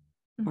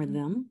or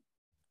them.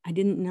 I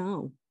didn't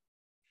know.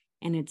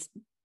 And it's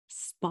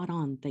spot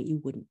on that you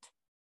wouldn't.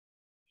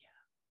 Yeah.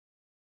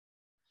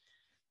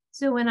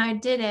 So when I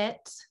did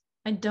it,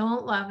 I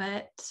don't love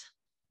it.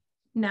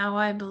 Now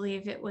I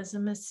believe it was a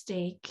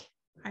mistake.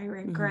 I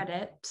regret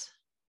it.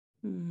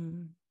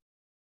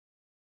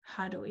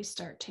 How do we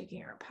start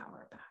taking our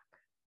power back?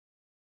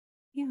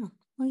 Yeah.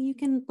 Well, you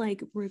can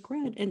like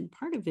regret. And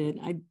part of it,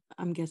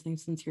 I'm guessing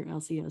since you're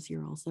LCS,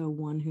 you're also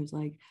one who's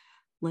like,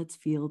 let's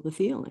feel the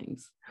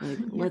feelings. Like,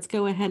 let's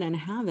go ahead and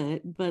have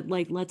it. But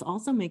like, let's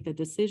also make the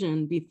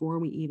decision before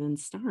we even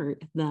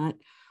start that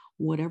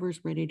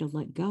whatever's ready to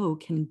let go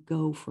can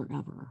go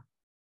forever.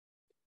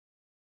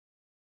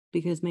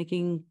 Because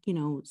making,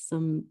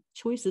 some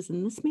choices,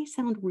 and this may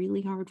sound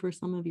really hard for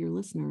some of your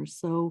listeners.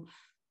 So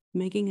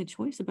making a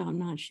choice about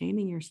not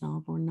shaming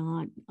yourself or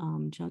not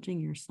judging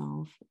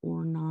yourself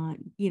or not,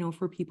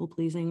 for people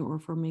pleasing or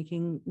for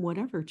making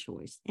whatever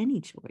choice, any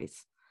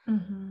choice.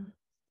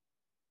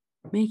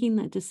 Making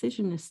that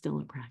decision is still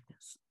a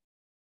practice.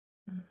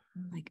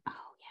 Like,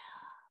 oh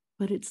yeah,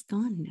 but it's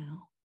gone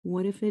now.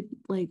 What if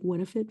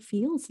it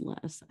feels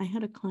less? I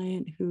had a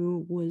client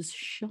who was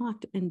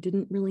shocked and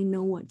didn't really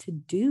know what to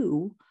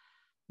do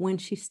when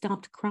she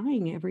stopped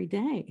crying every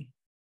day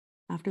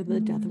after the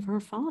death of her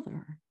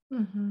father.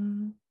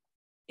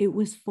 It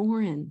was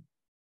foreign.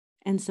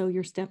 And so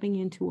you're stepping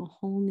into a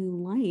whole new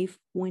life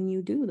when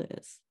you do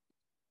this.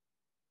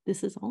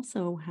 This is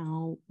also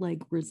how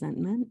like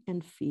resentment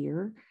and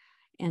fear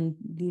and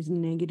these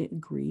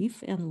negative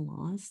grief and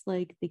loss,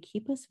 like they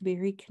keep us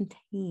very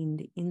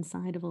contained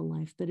inside of a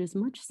life that is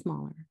much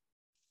smaller.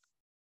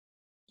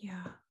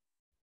 Yeah.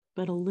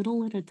 But a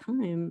little at a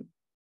time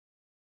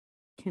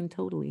can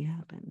totally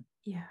happen.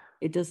 Yeah.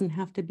 It doesn't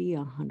have to be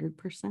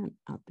 100%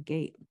 out the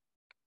gate.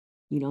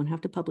 You don't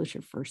have to publish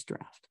your first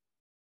draft.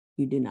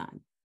 You do not.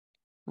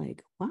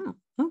 Like, wow,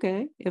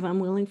 okay. If I'm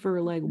willing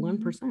for like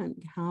 1%,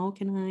 how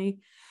can I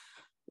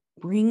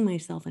bring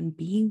myself and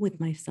be with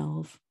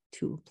myself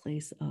to a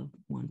place of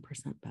 1%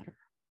 better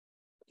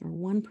or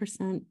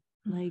 1%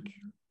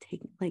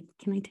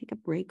 can I take a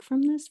break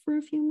from this for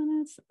a few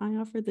minutes? I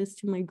offer this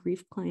to my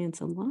grief clients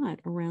a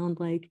lot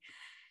around like,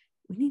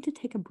 we need to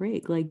take a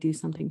break, like do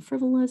something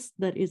frivolous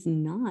that is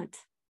not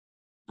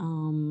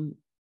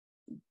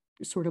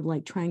sort of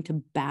like trying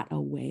to bat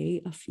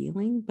away a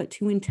feeling, but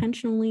to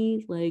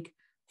intentionally like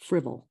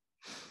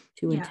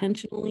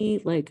intentionally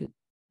like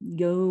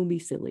go be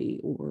silly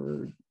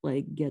or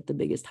like get the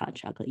biggest hot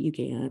chocolate you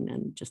can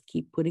and just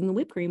keep putting the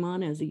whipped cream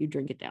on as you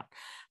drink it down.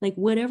 Like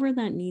whatever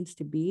that needs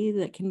to be,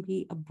 that can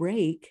be a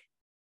break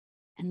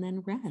and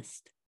then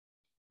rest.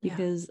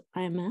 Because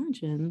I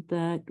imagine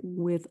that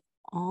with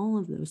all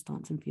of those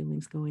thoughts and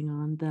feelings going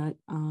on, that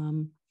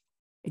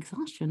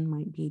exhaustion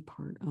might be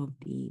part of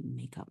the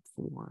makeup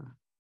for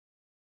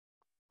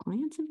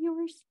clients of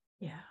yours.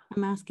 Yeah.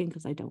 I'm asking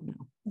because I don't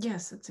know.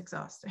 Yes, it's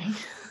exhausting.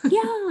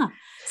 Yeah.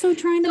 So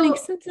trying to make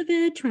sense of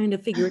it, trying to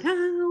figure it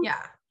out.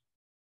 Yeah.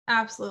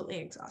 Absolutely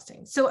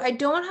exhausting. So I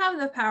don't have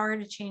the power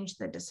to change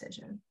the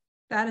decision.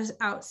 That is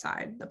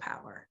outside the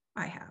power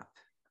I have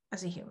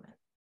as a human.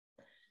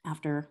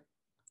 After.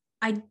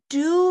 I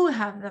do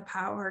have the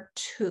power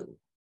to.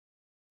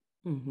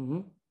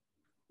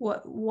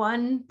 What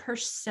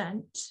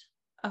 1%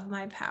 of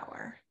my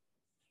power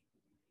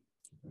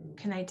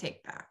can I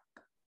take back?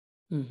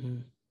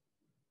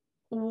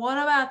 What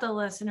about the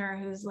listener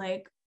who's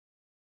like,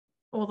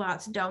 well,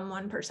 that's dumb.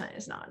 1%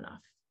 is not enough.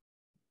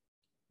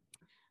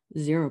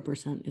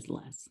 0% is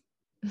less.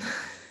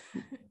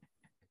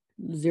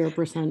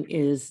 0%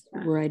 is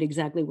right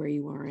exactly where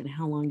you are and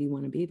how long do you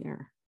want to be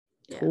there?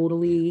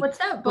 Totally. What's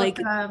that book?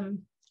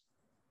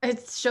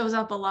 It shows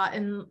up a lot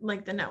in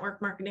like the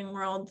network marketing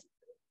world,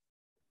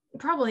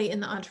 probably in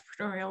the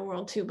entrepreneurial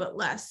world too, but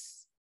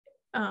less.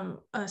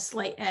 A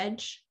Slight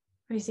Edge.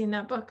 Have you seen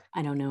that book?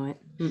 I don't know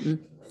it.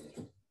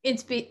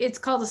 It's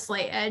called A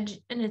Slight Edge,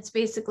 and it's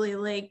basically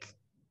like,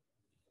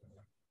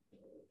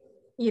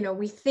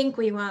 we think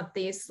we want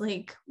these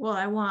like, well,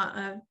 I want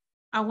an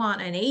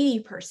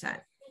 80%.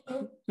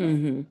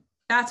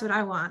 That's what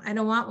I want. I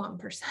don't want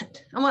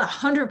 1%. I want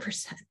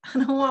 100%. I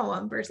don't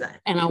want 1%.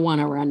 And I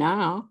want to run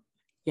now.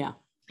 Yeah.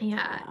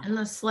 And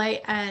the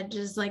slight edge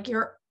is like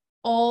you're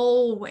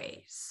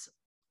always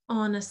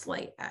on a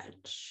slight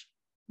edge.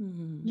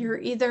 You're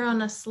either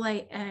on a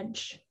slight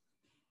edge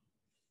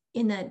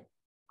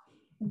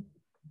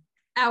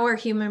our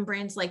human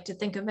brains like to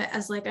think of it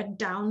as like a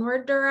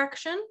downward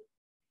direction,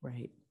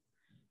 right,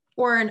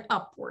 or an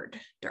upward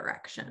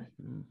direction.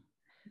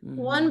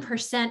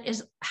 1%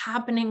 is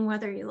happening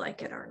whether you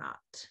like it or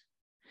not.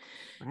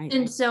 Right.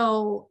 And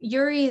so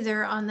you're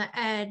either on the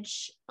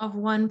edge of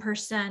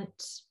 1%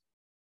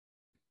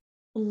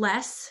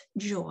 less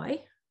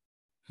joy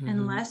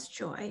and less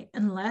joy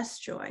and less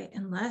joy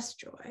and less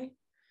joy,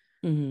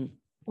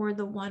 or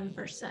the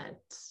 1%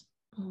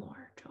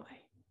 more joy,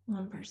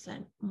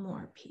 1%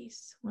 more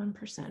peace,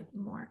 1%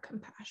 more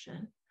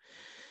compassion.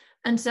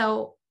 And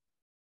so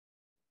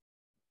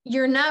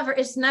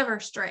it's never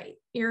straight.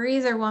 You're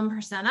either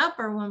 1% up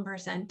or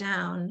 1%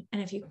 down.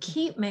 And if you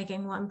keep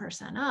making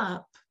 1%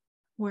 up,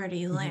 where do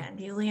you land?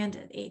 You land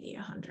at 80,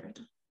 100.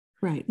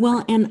 Right.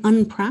 Well, and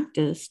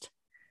unpracticed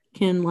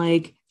can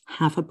like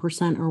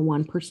 0.5% or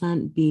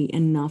 1% be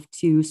enough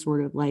to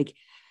sort of like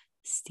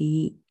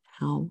see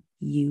how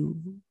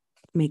you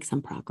make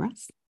some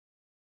progress.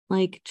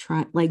 Like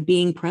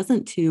being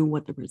present to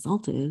what the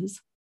result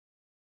is.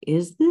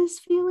 Is this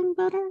feeling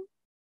better?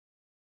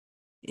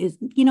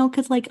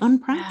 Because like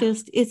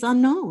unpracticed, it's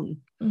unknown.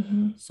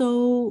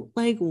 So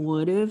like,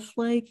 what if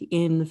like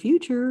in the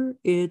future,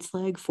 it's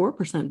like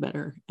 4%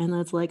 better? And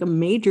that's like a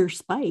major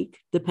spike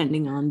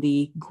depending on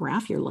the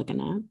graph you're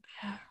looking at.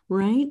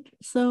 Right.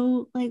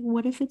 So like,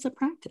 what if it's a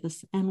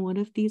practice? And what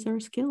if these are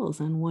skills?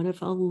 And what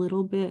if a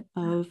little bit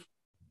of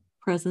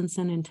presence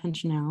and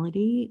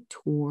intentionality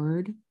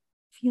toward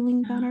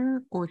feeling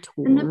better or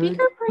toward. And the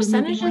bigger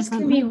percentages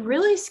can be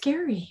really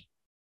scary.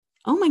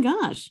 Oh my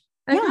gosh.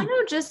 Like, I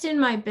know just in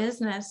my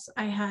business,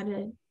 I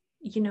had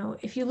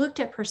if you looked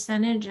at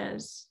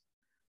percentages,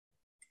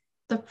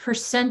 the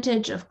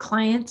percentage of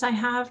clients I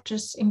have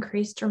just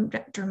increased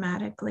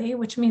dramatically,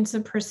 which means the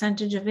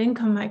percentage of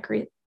income I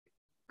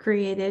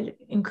created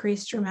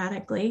increased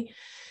dramatically.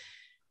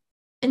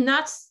 And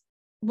that's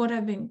what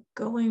I've been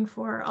going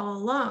for all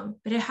along.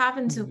 But it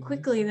happened so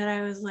quickly that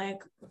I was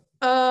like,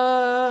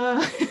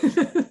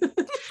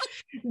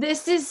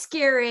 this is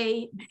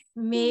scary.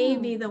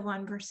 Maybe the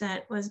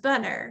 1% was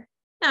better.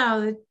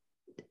 Now,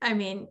 I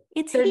mean,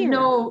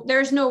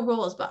 there's no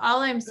rules, but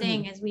all I'm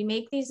saying is we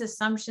make these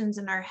assumptions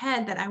in our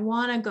head that I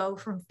want to go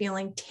from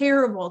feeling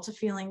terrible to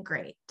feeling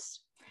great.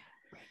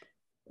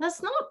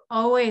 That's not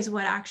always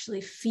what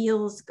actually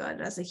feels good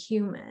as a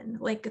human.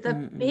 Like the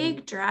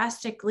big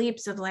drastic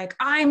leaps of like,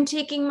 I'm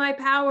taking my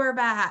power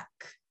back.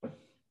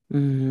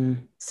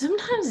 Sometimes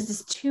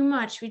it's too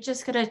much. We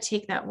just got to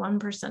take that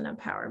 1% of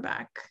power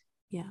back.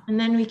 Yeah. And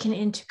then we can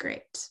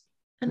integrate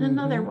and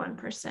another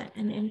 1%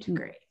 and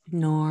integrate.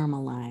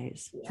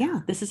 Normalize.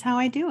 Yeah. This is how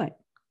I do it.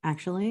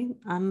 Actually,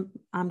 I'm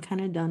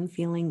kind of done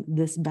feeling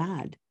this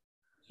bad.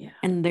 Yeah.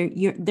 And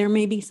there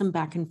may be some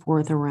back and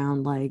forth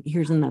around like,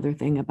 here's another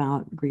thing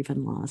about grief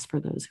and loss for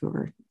those who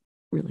are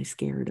really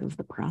scared of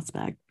the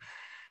prospect.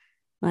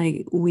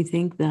 Like we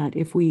think that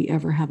if we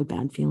ever have a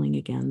bad feeling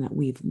again, that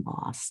we've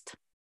lost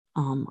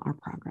our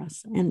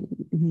progress. And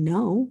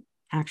no,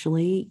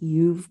 actually,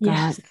 you've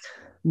got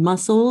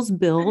muscles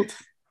built,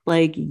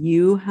 like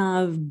you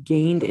have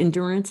gained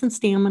endurance and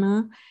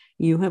stamina.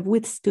 You have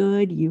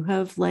withstood, you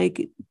have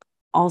like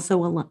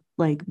also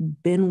like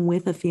been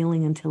with a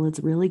feeling until it's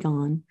really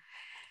gone.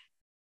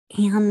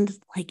 And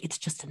like, it's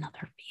just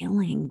another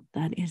feeling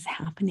that is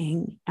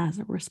happening as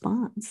a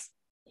response.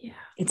 Yeah.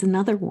 It's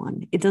another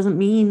one. It doesn't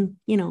mean,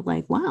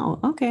 like, wow,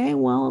 okay,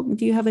 well,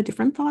 do you have a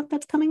different thought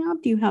that's coming up?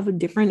 Do you have a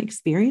different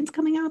experience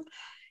coming up?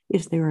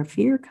 Is there a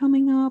fear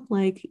coming up?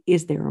 Like,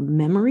 is there a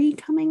memory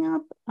coming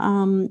up?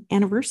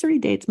 Anniversary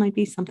dates might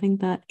be something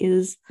that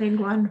is big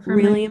one for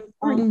really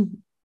important.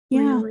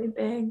 Really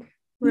big.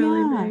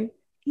 Really big.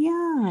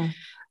 Yeah.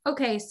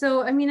 Okay.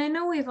 So, I mean, I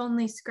know we've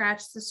only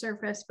scratched the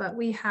surface, but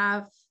we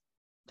have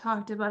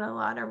talked about a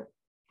lot of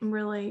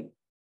really,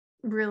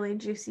 really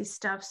juicy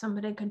stuff.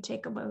 Somebody could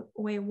take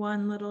away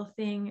one little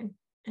thing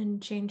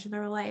and change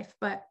their life.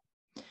 But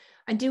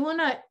I do want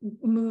to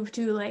move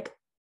to like,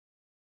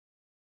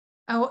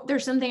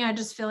 there's something I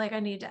just feel like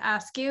I need to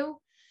ask you.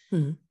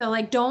 So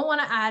like, don't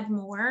want to add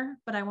more,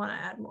 but I want to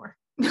add more.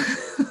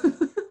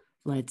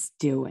 Let's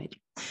do it.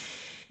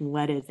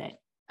 What is it?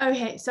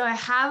 Okay. So I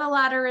have a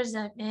lot of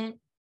resentment.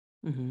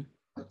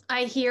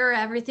 I hear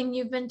everything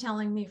you've been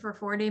telling me for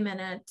 40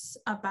 minutes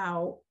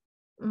about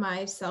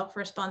my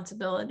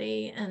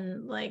self-responsibility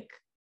and like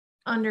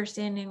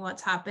understanding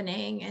what's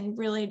happening and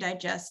really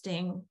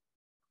digesting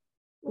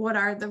what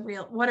are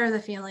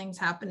the feelings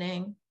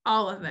happening,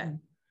 all of it.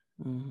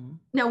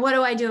 Now, what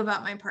do I do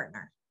about my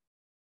partner?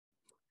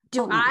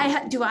 Do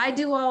I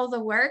do all the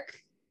work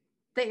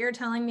that you're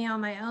telling me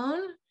on my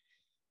own?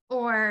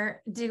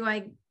 Or do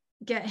I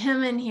get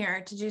him in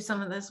here to do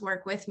some of this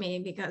work with me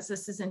because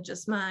this isn't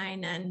just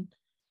mine? And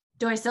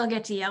do I still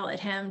get to yell at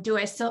him? Do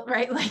I still,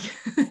 right? Like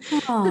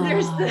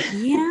there's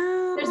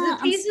the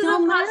piece of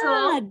the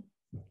puzzle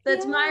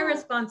that's my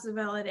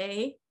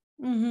responsibility.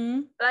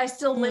 But I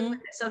still live with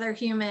this other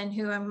human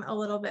who I'm a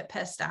little bit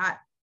pissed at.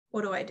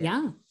 What do I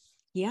do?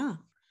 Yeah.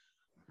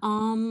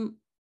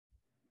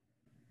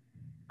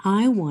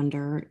 I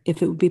wonder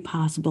if it would be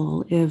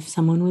possible if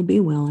someone would be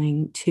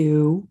willing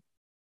to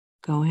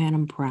go ahead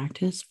and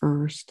practice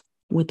first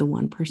with the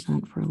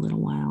 1% for a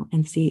little while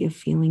and see if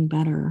feeling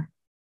better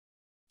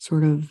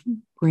sort of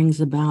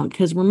brings about,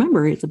 because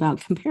remember, it's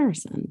about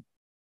comparison,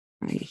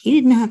 right? He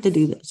didn't have to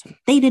do this.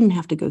 They didn't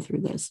have to go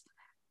through this.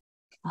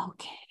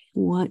 Okay,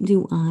 what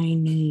do I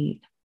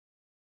need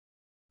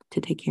to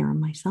take care of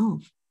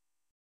myself?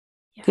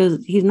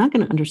 Because he's not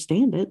going to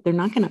understand it. They're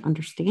not going to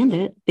understand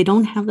it. They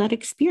don't have that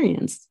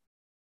experience.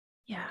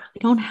 Yeah. They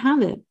don't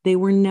have it. They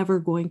were never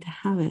going to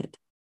have it.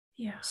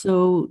 Yeah.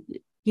 So,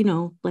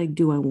 like,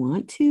 do I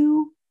want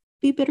to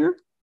be bitter?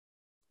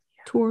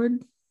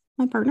 toward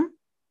my partner.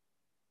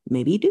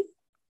 Maybe you do.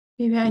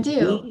 Maybe I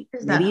do.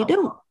 Maybe you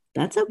don't.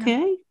 That's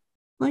okay.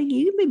 Like,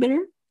 you can be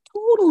bitter.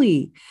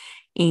 Totally.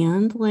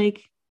 And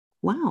like,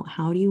 wow,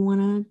 how do you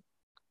want to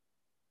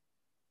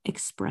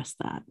express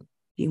that?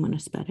 Do you want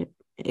to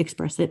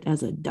express it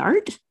as a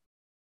dart,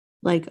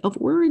 like, of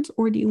words,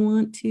 or do you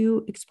want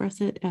to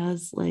express it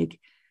as like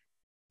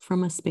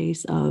from a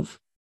space of,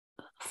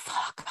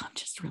 fuck, I'm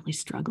just really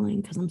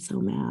struggling because I'm so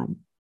mad.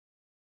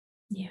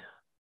 Yeah.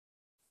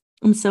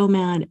 I'm so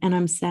mad and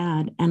I'm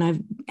sad. And I've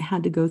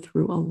had to go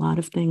through a lot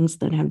of things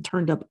that have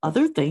turned up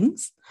other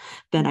things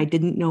that I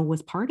didn't know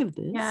was part of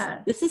this.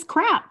 Yes. This is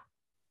crap.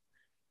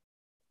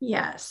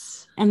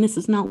 Yes. And this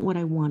is not what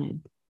I wanted.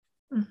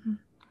 Mm-hmm.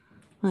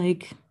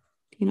 Like,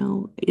 you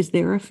know, is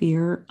there a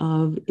fear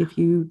of, if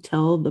you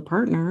tell the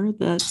partner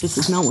that this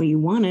is not what you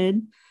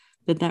wanted,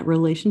 that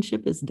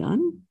relationship is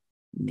done?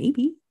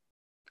 Maybe.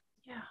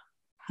 Yeah.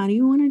 How do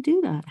you want to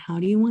do that? How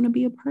do you want to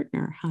be a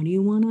partner? How do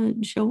you want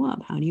to show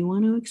up? How do you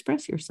want to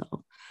express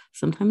yourself?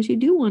 Sometimes you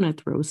do want to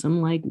throw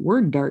some like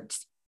word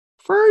darts,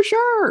 for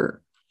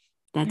sure.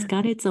 That's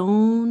got its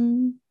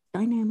own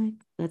dynamic.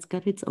 That's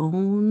got its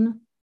own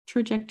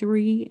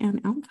trajectory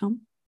and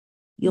outcome.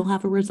 You'll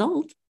have a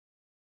result.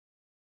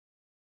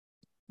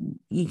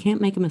 You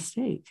can't make a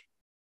mistake.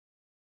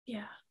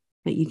 Yeah.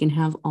 But you can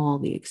have all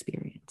the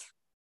experience.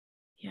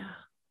 Yeah.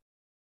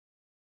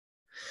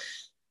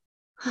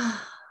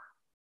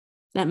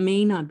 That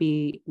may not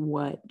be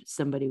what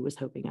somebody was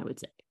hoping I would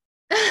say.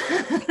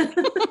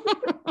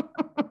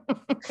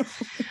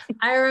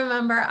 I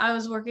remember I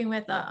was working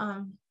with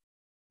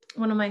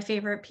one of my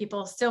favorite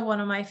people, still one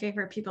of my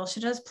favorite people. She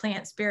does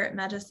plant spirit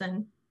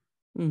medicine,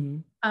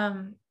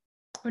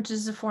 which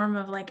is a form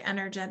of like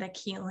energetic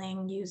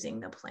healing using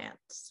the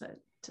plants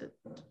to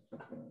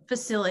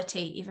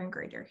facilitate even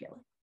greater healing.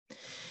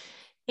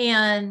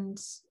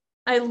 And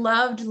I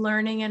loved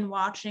learning and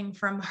watching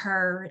from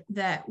her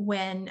that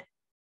when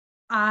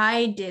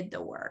I did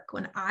the work,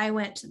 when I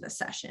went to the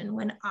session,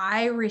 when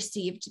I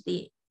received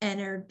the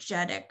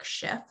energetic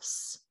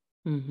shifts,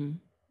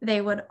 they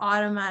would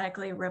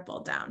automatically ripple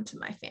down to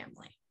my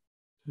family.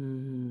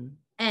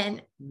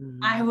 And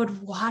I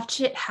would watch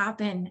it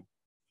happen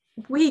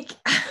week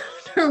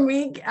after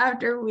week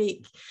after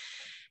week.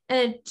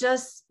 And it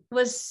just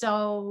was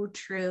so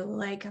true.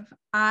 Like, if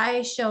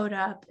I showed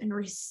up and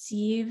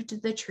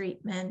received the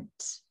treatment,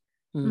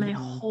 my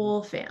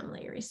whole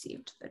family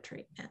received the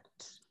treatment.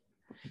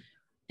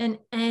 And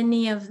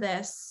any of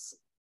this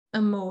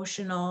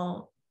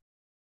mental,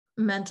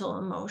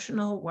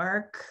 emotional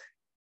work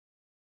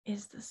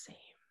is the same.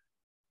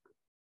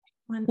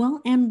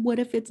 And what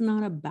if it's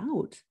not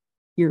about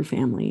your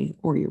family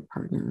or your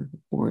partner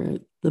or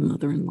the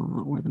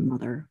mother-in-law or the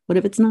mother? What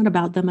if it's not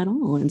about them at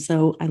all? And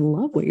so I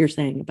love what you're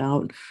saying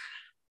about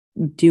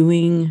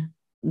doing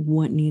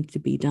what needs to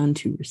be done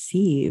to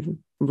receive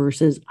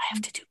versus I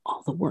have to do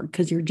all the work,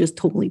 because you're just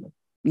totally,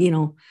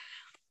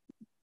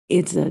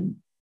 it's a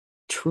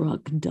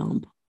truck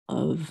dump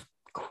of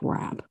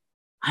crap.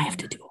 I have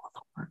to do all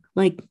the work.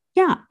 Like,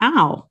 yeah,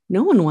 ow.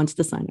 No one wants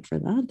to sign up for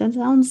that. That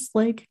sounds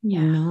like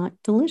not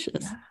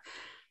delicious. Yeah.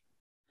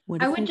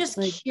 I would just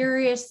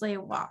curiously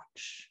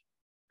watch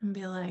and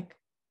be like,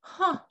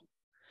 huh.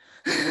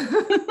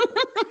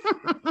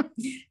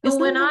 But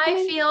when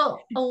I feel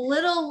a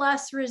little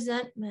less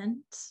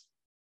resentment,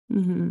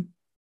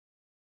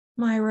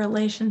 my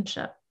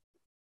relationship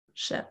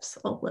shifts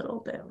a little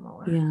bit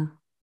more. Yeah.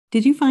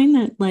 Did you find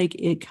that like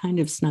it kind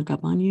of snuck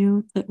up on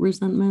you that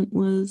resentment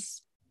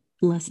was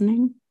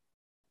lessening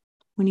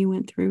when you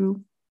went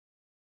through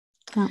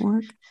that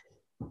work?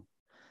 If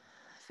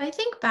I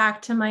think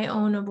back to my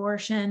own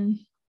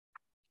abortion,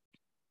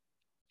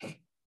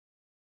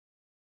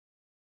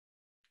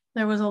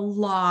 there was a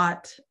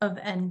lot of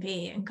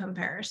envy and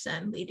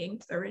comparison leading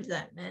to the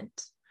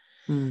resentment.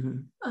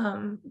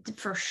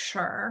 For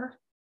sure.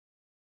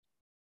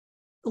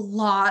 A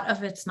lot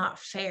of it's not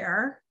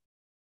fair.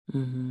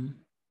 And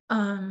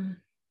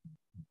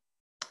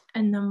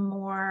the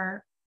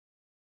more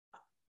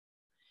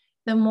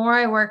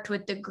I worked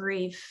with the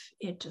grief,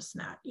 it just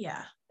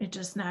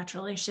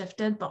naturally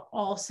shifted. But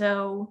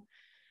also,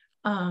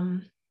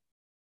 I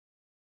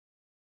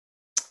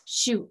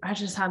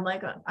just had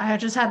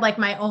like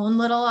my own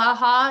little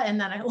aha, and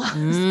then I lost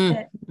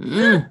it.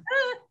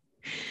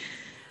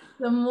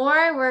 The more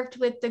I worked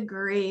with the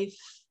grief,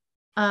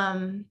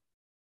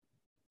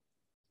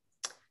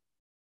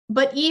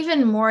 but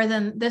even more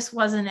than this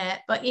wasn't it,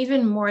 but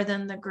even more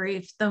than the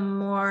grief, the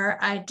more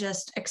I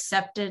just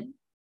accepted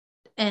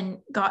and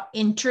got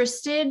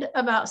interested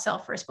about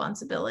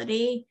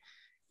self-responsibility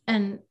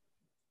and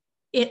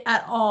it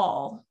at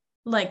all,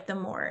 like the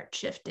more it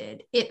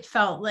shifted, it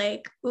felt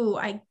like, ooh,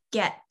 I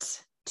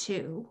get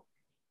to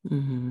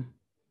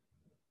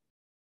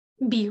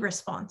be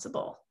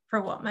responsible for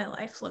what my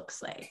life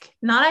looks like.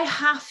 Not I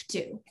have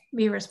to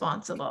be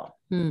responsible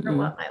for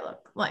what my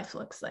life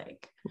looks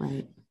like.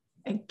 Right.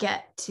 I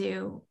get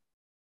to,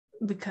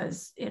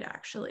 because it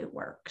actually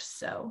works.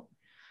 So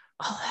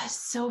oh, that's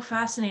so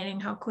fascinating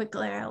how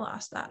quickly I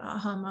lost that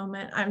aha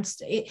moment.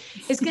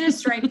 It's going to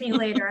strike me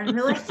later and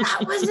be like,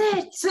 that was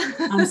it.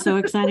 I'm so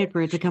excited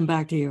for it to come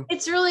back to you.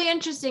 It's really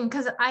interesting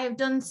because I have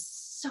done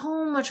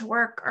so much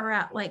work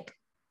around, like,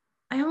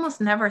 I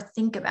almost never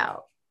think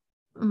about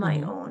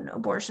my own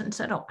abortion.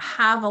 So I don't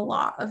have a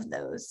lot of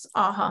those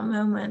aha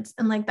moments.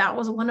 And like, that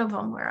was one of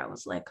them where I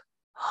was like,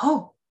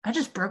 oh, I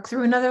just broke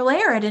through another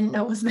layer I didn't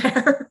know was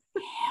there.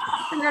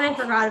 And then I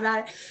forgot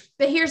about it.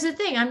 But here's the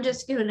thing. I'm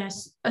just going to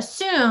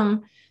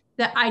assume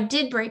that I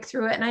did break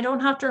through it and I don't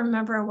have to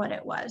remember what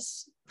it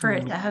was for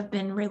it to have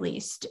been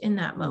released in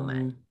that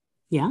moment.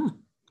 Yeah.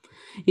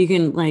 You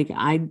can, like,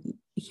 I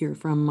hear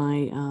from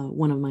my,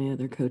 one of my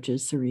other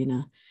coaches,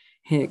 Serena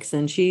Hicks,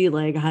 and she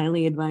like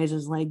highly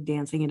advises like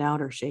dancing it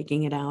out or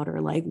shaking it out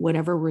or like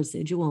whatever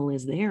residual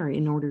is there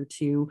in order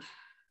to,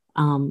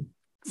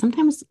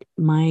 sometimes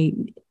my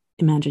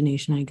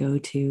imagination, I go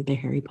to the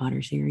Harry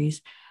Potter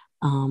series,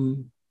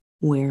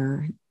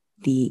 where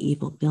the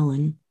evil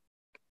villain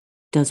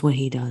does what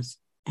he does.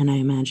 And I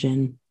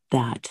imagine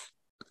that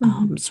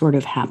sort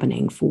of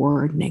happening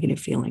for negative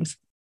feelings.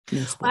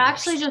 No, I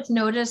actually just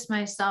noticed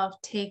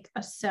myself take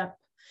a sip,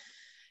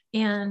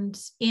 and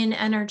in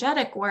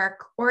energetic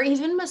work or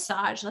even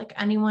massage, like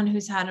anyone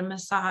who's had a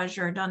massage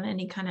or done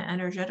any kind of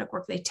energetic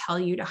work, they tell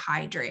you to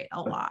hydrate a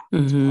lot, to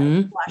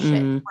like flush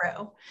it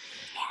through.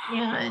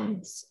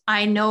 And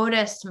I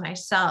noticed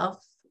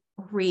myself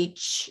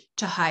reach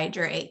to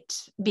hydrate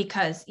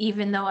because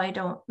even though I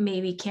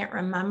can't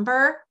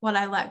remember what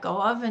I let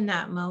go of in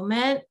that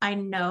moment, I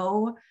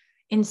know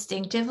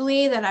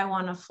instinctively that I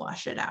want to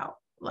flush it out.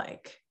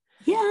 Like,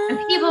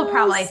 and people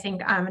probably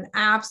think I'm an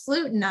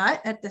absolute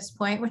nut at this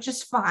point, which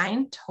is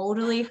fine,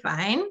 totally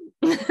fine.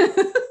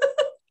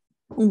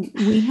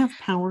 We have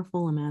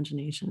powerful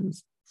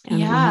imaginations and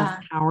we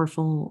have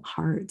powerful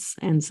hearts.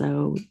 And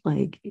so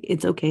like,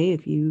 it's okay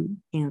if you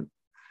can't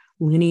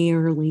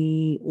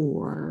linearly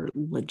or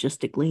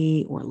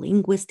logistically or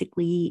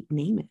linguistically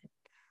name it.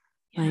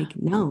 Like,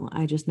 no,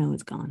 I just know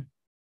it's gone.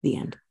 The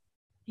end.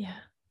 Yeah.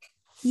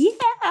 Yeah.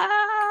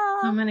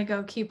 I'm going to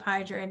go keep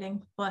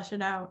hydrating, flush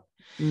it out.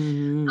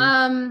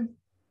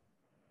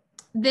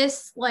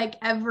 This, like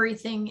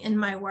everything in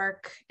my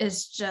work,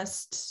 is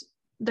just,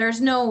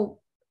 there's no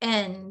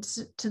end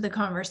to the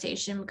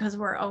conversation because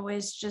we're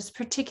always just,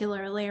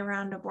 particularly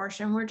around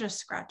abortion, we're just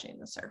scratching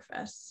the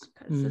surface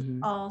because it's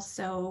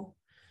all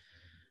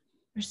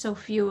there's so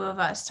few of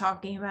us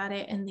talking about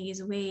it in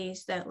these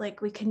ways that like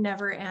we can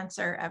never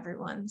answer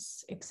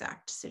everyone's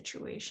exact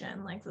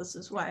situation. Like, this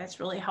is why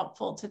it's really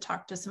helpful to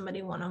talk to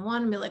somebody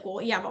one-on-one and be like,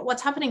 well, yeah, but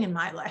what's happening in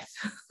my life?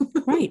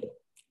 Right.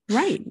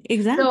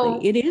 Exactly. So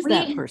it is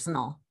that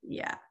personal.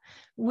 Yeah.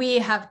 We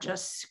have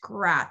just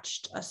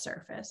scratched a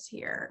surface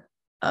here.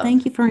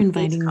 Thank you for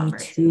inviting me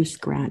to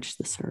scratch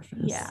the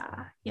surface.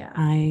 Yeah.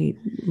 I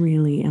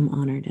really am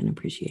honored and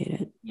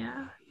appreciate it.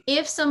 Yeah.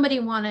 If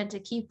somebody wanted to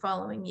keep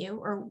following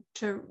you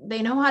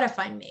they know how to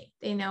find me,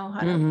 they know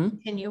how to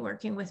continue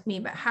working with me,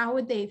 but how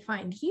would they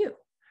find you?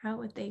 How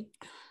would they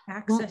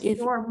access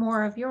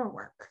more of your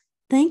work?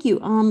 Thank you.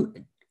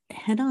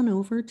 Head on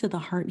over to the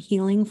Heart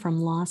Healing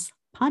from Loss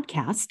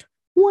podcast.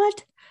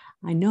 What?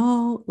 I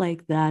know,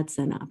 like, that's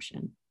an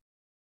option.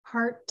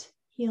 Heart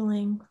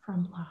Healing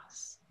from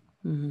Loss.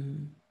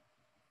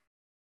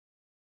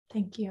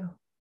 Thank you.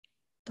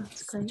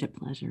 That's great. Such a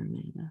pleasure,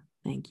 Amanda.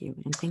 Thank you.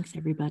 And thanks,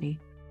 everybody.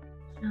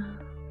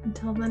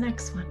 Until the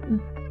next one.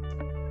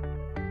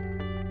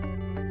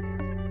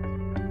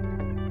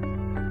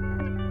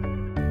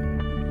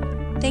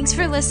 Thanks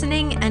for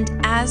listening, and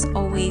as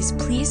always,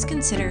 please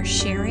consider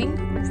sharing,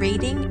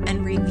 rating,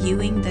 and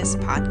reviewing this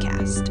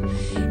podcast.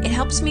 It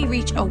helps me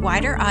reach a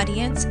wider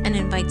audience and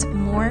invites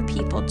more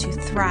people to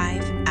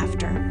thrive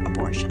after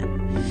abortion.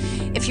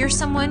 If you're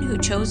someone who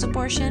chose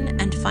abortion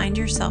and find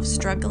yourself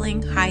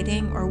struggling,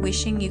 hiding, or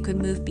wishing you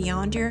could move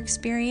beyond your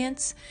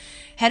experience,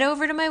 head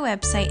over to my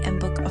website and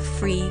book a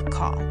free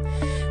call.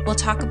 We'll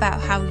talk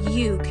about how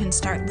you can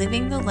start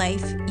living the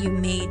life you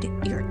made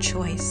your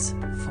choice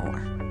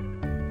for.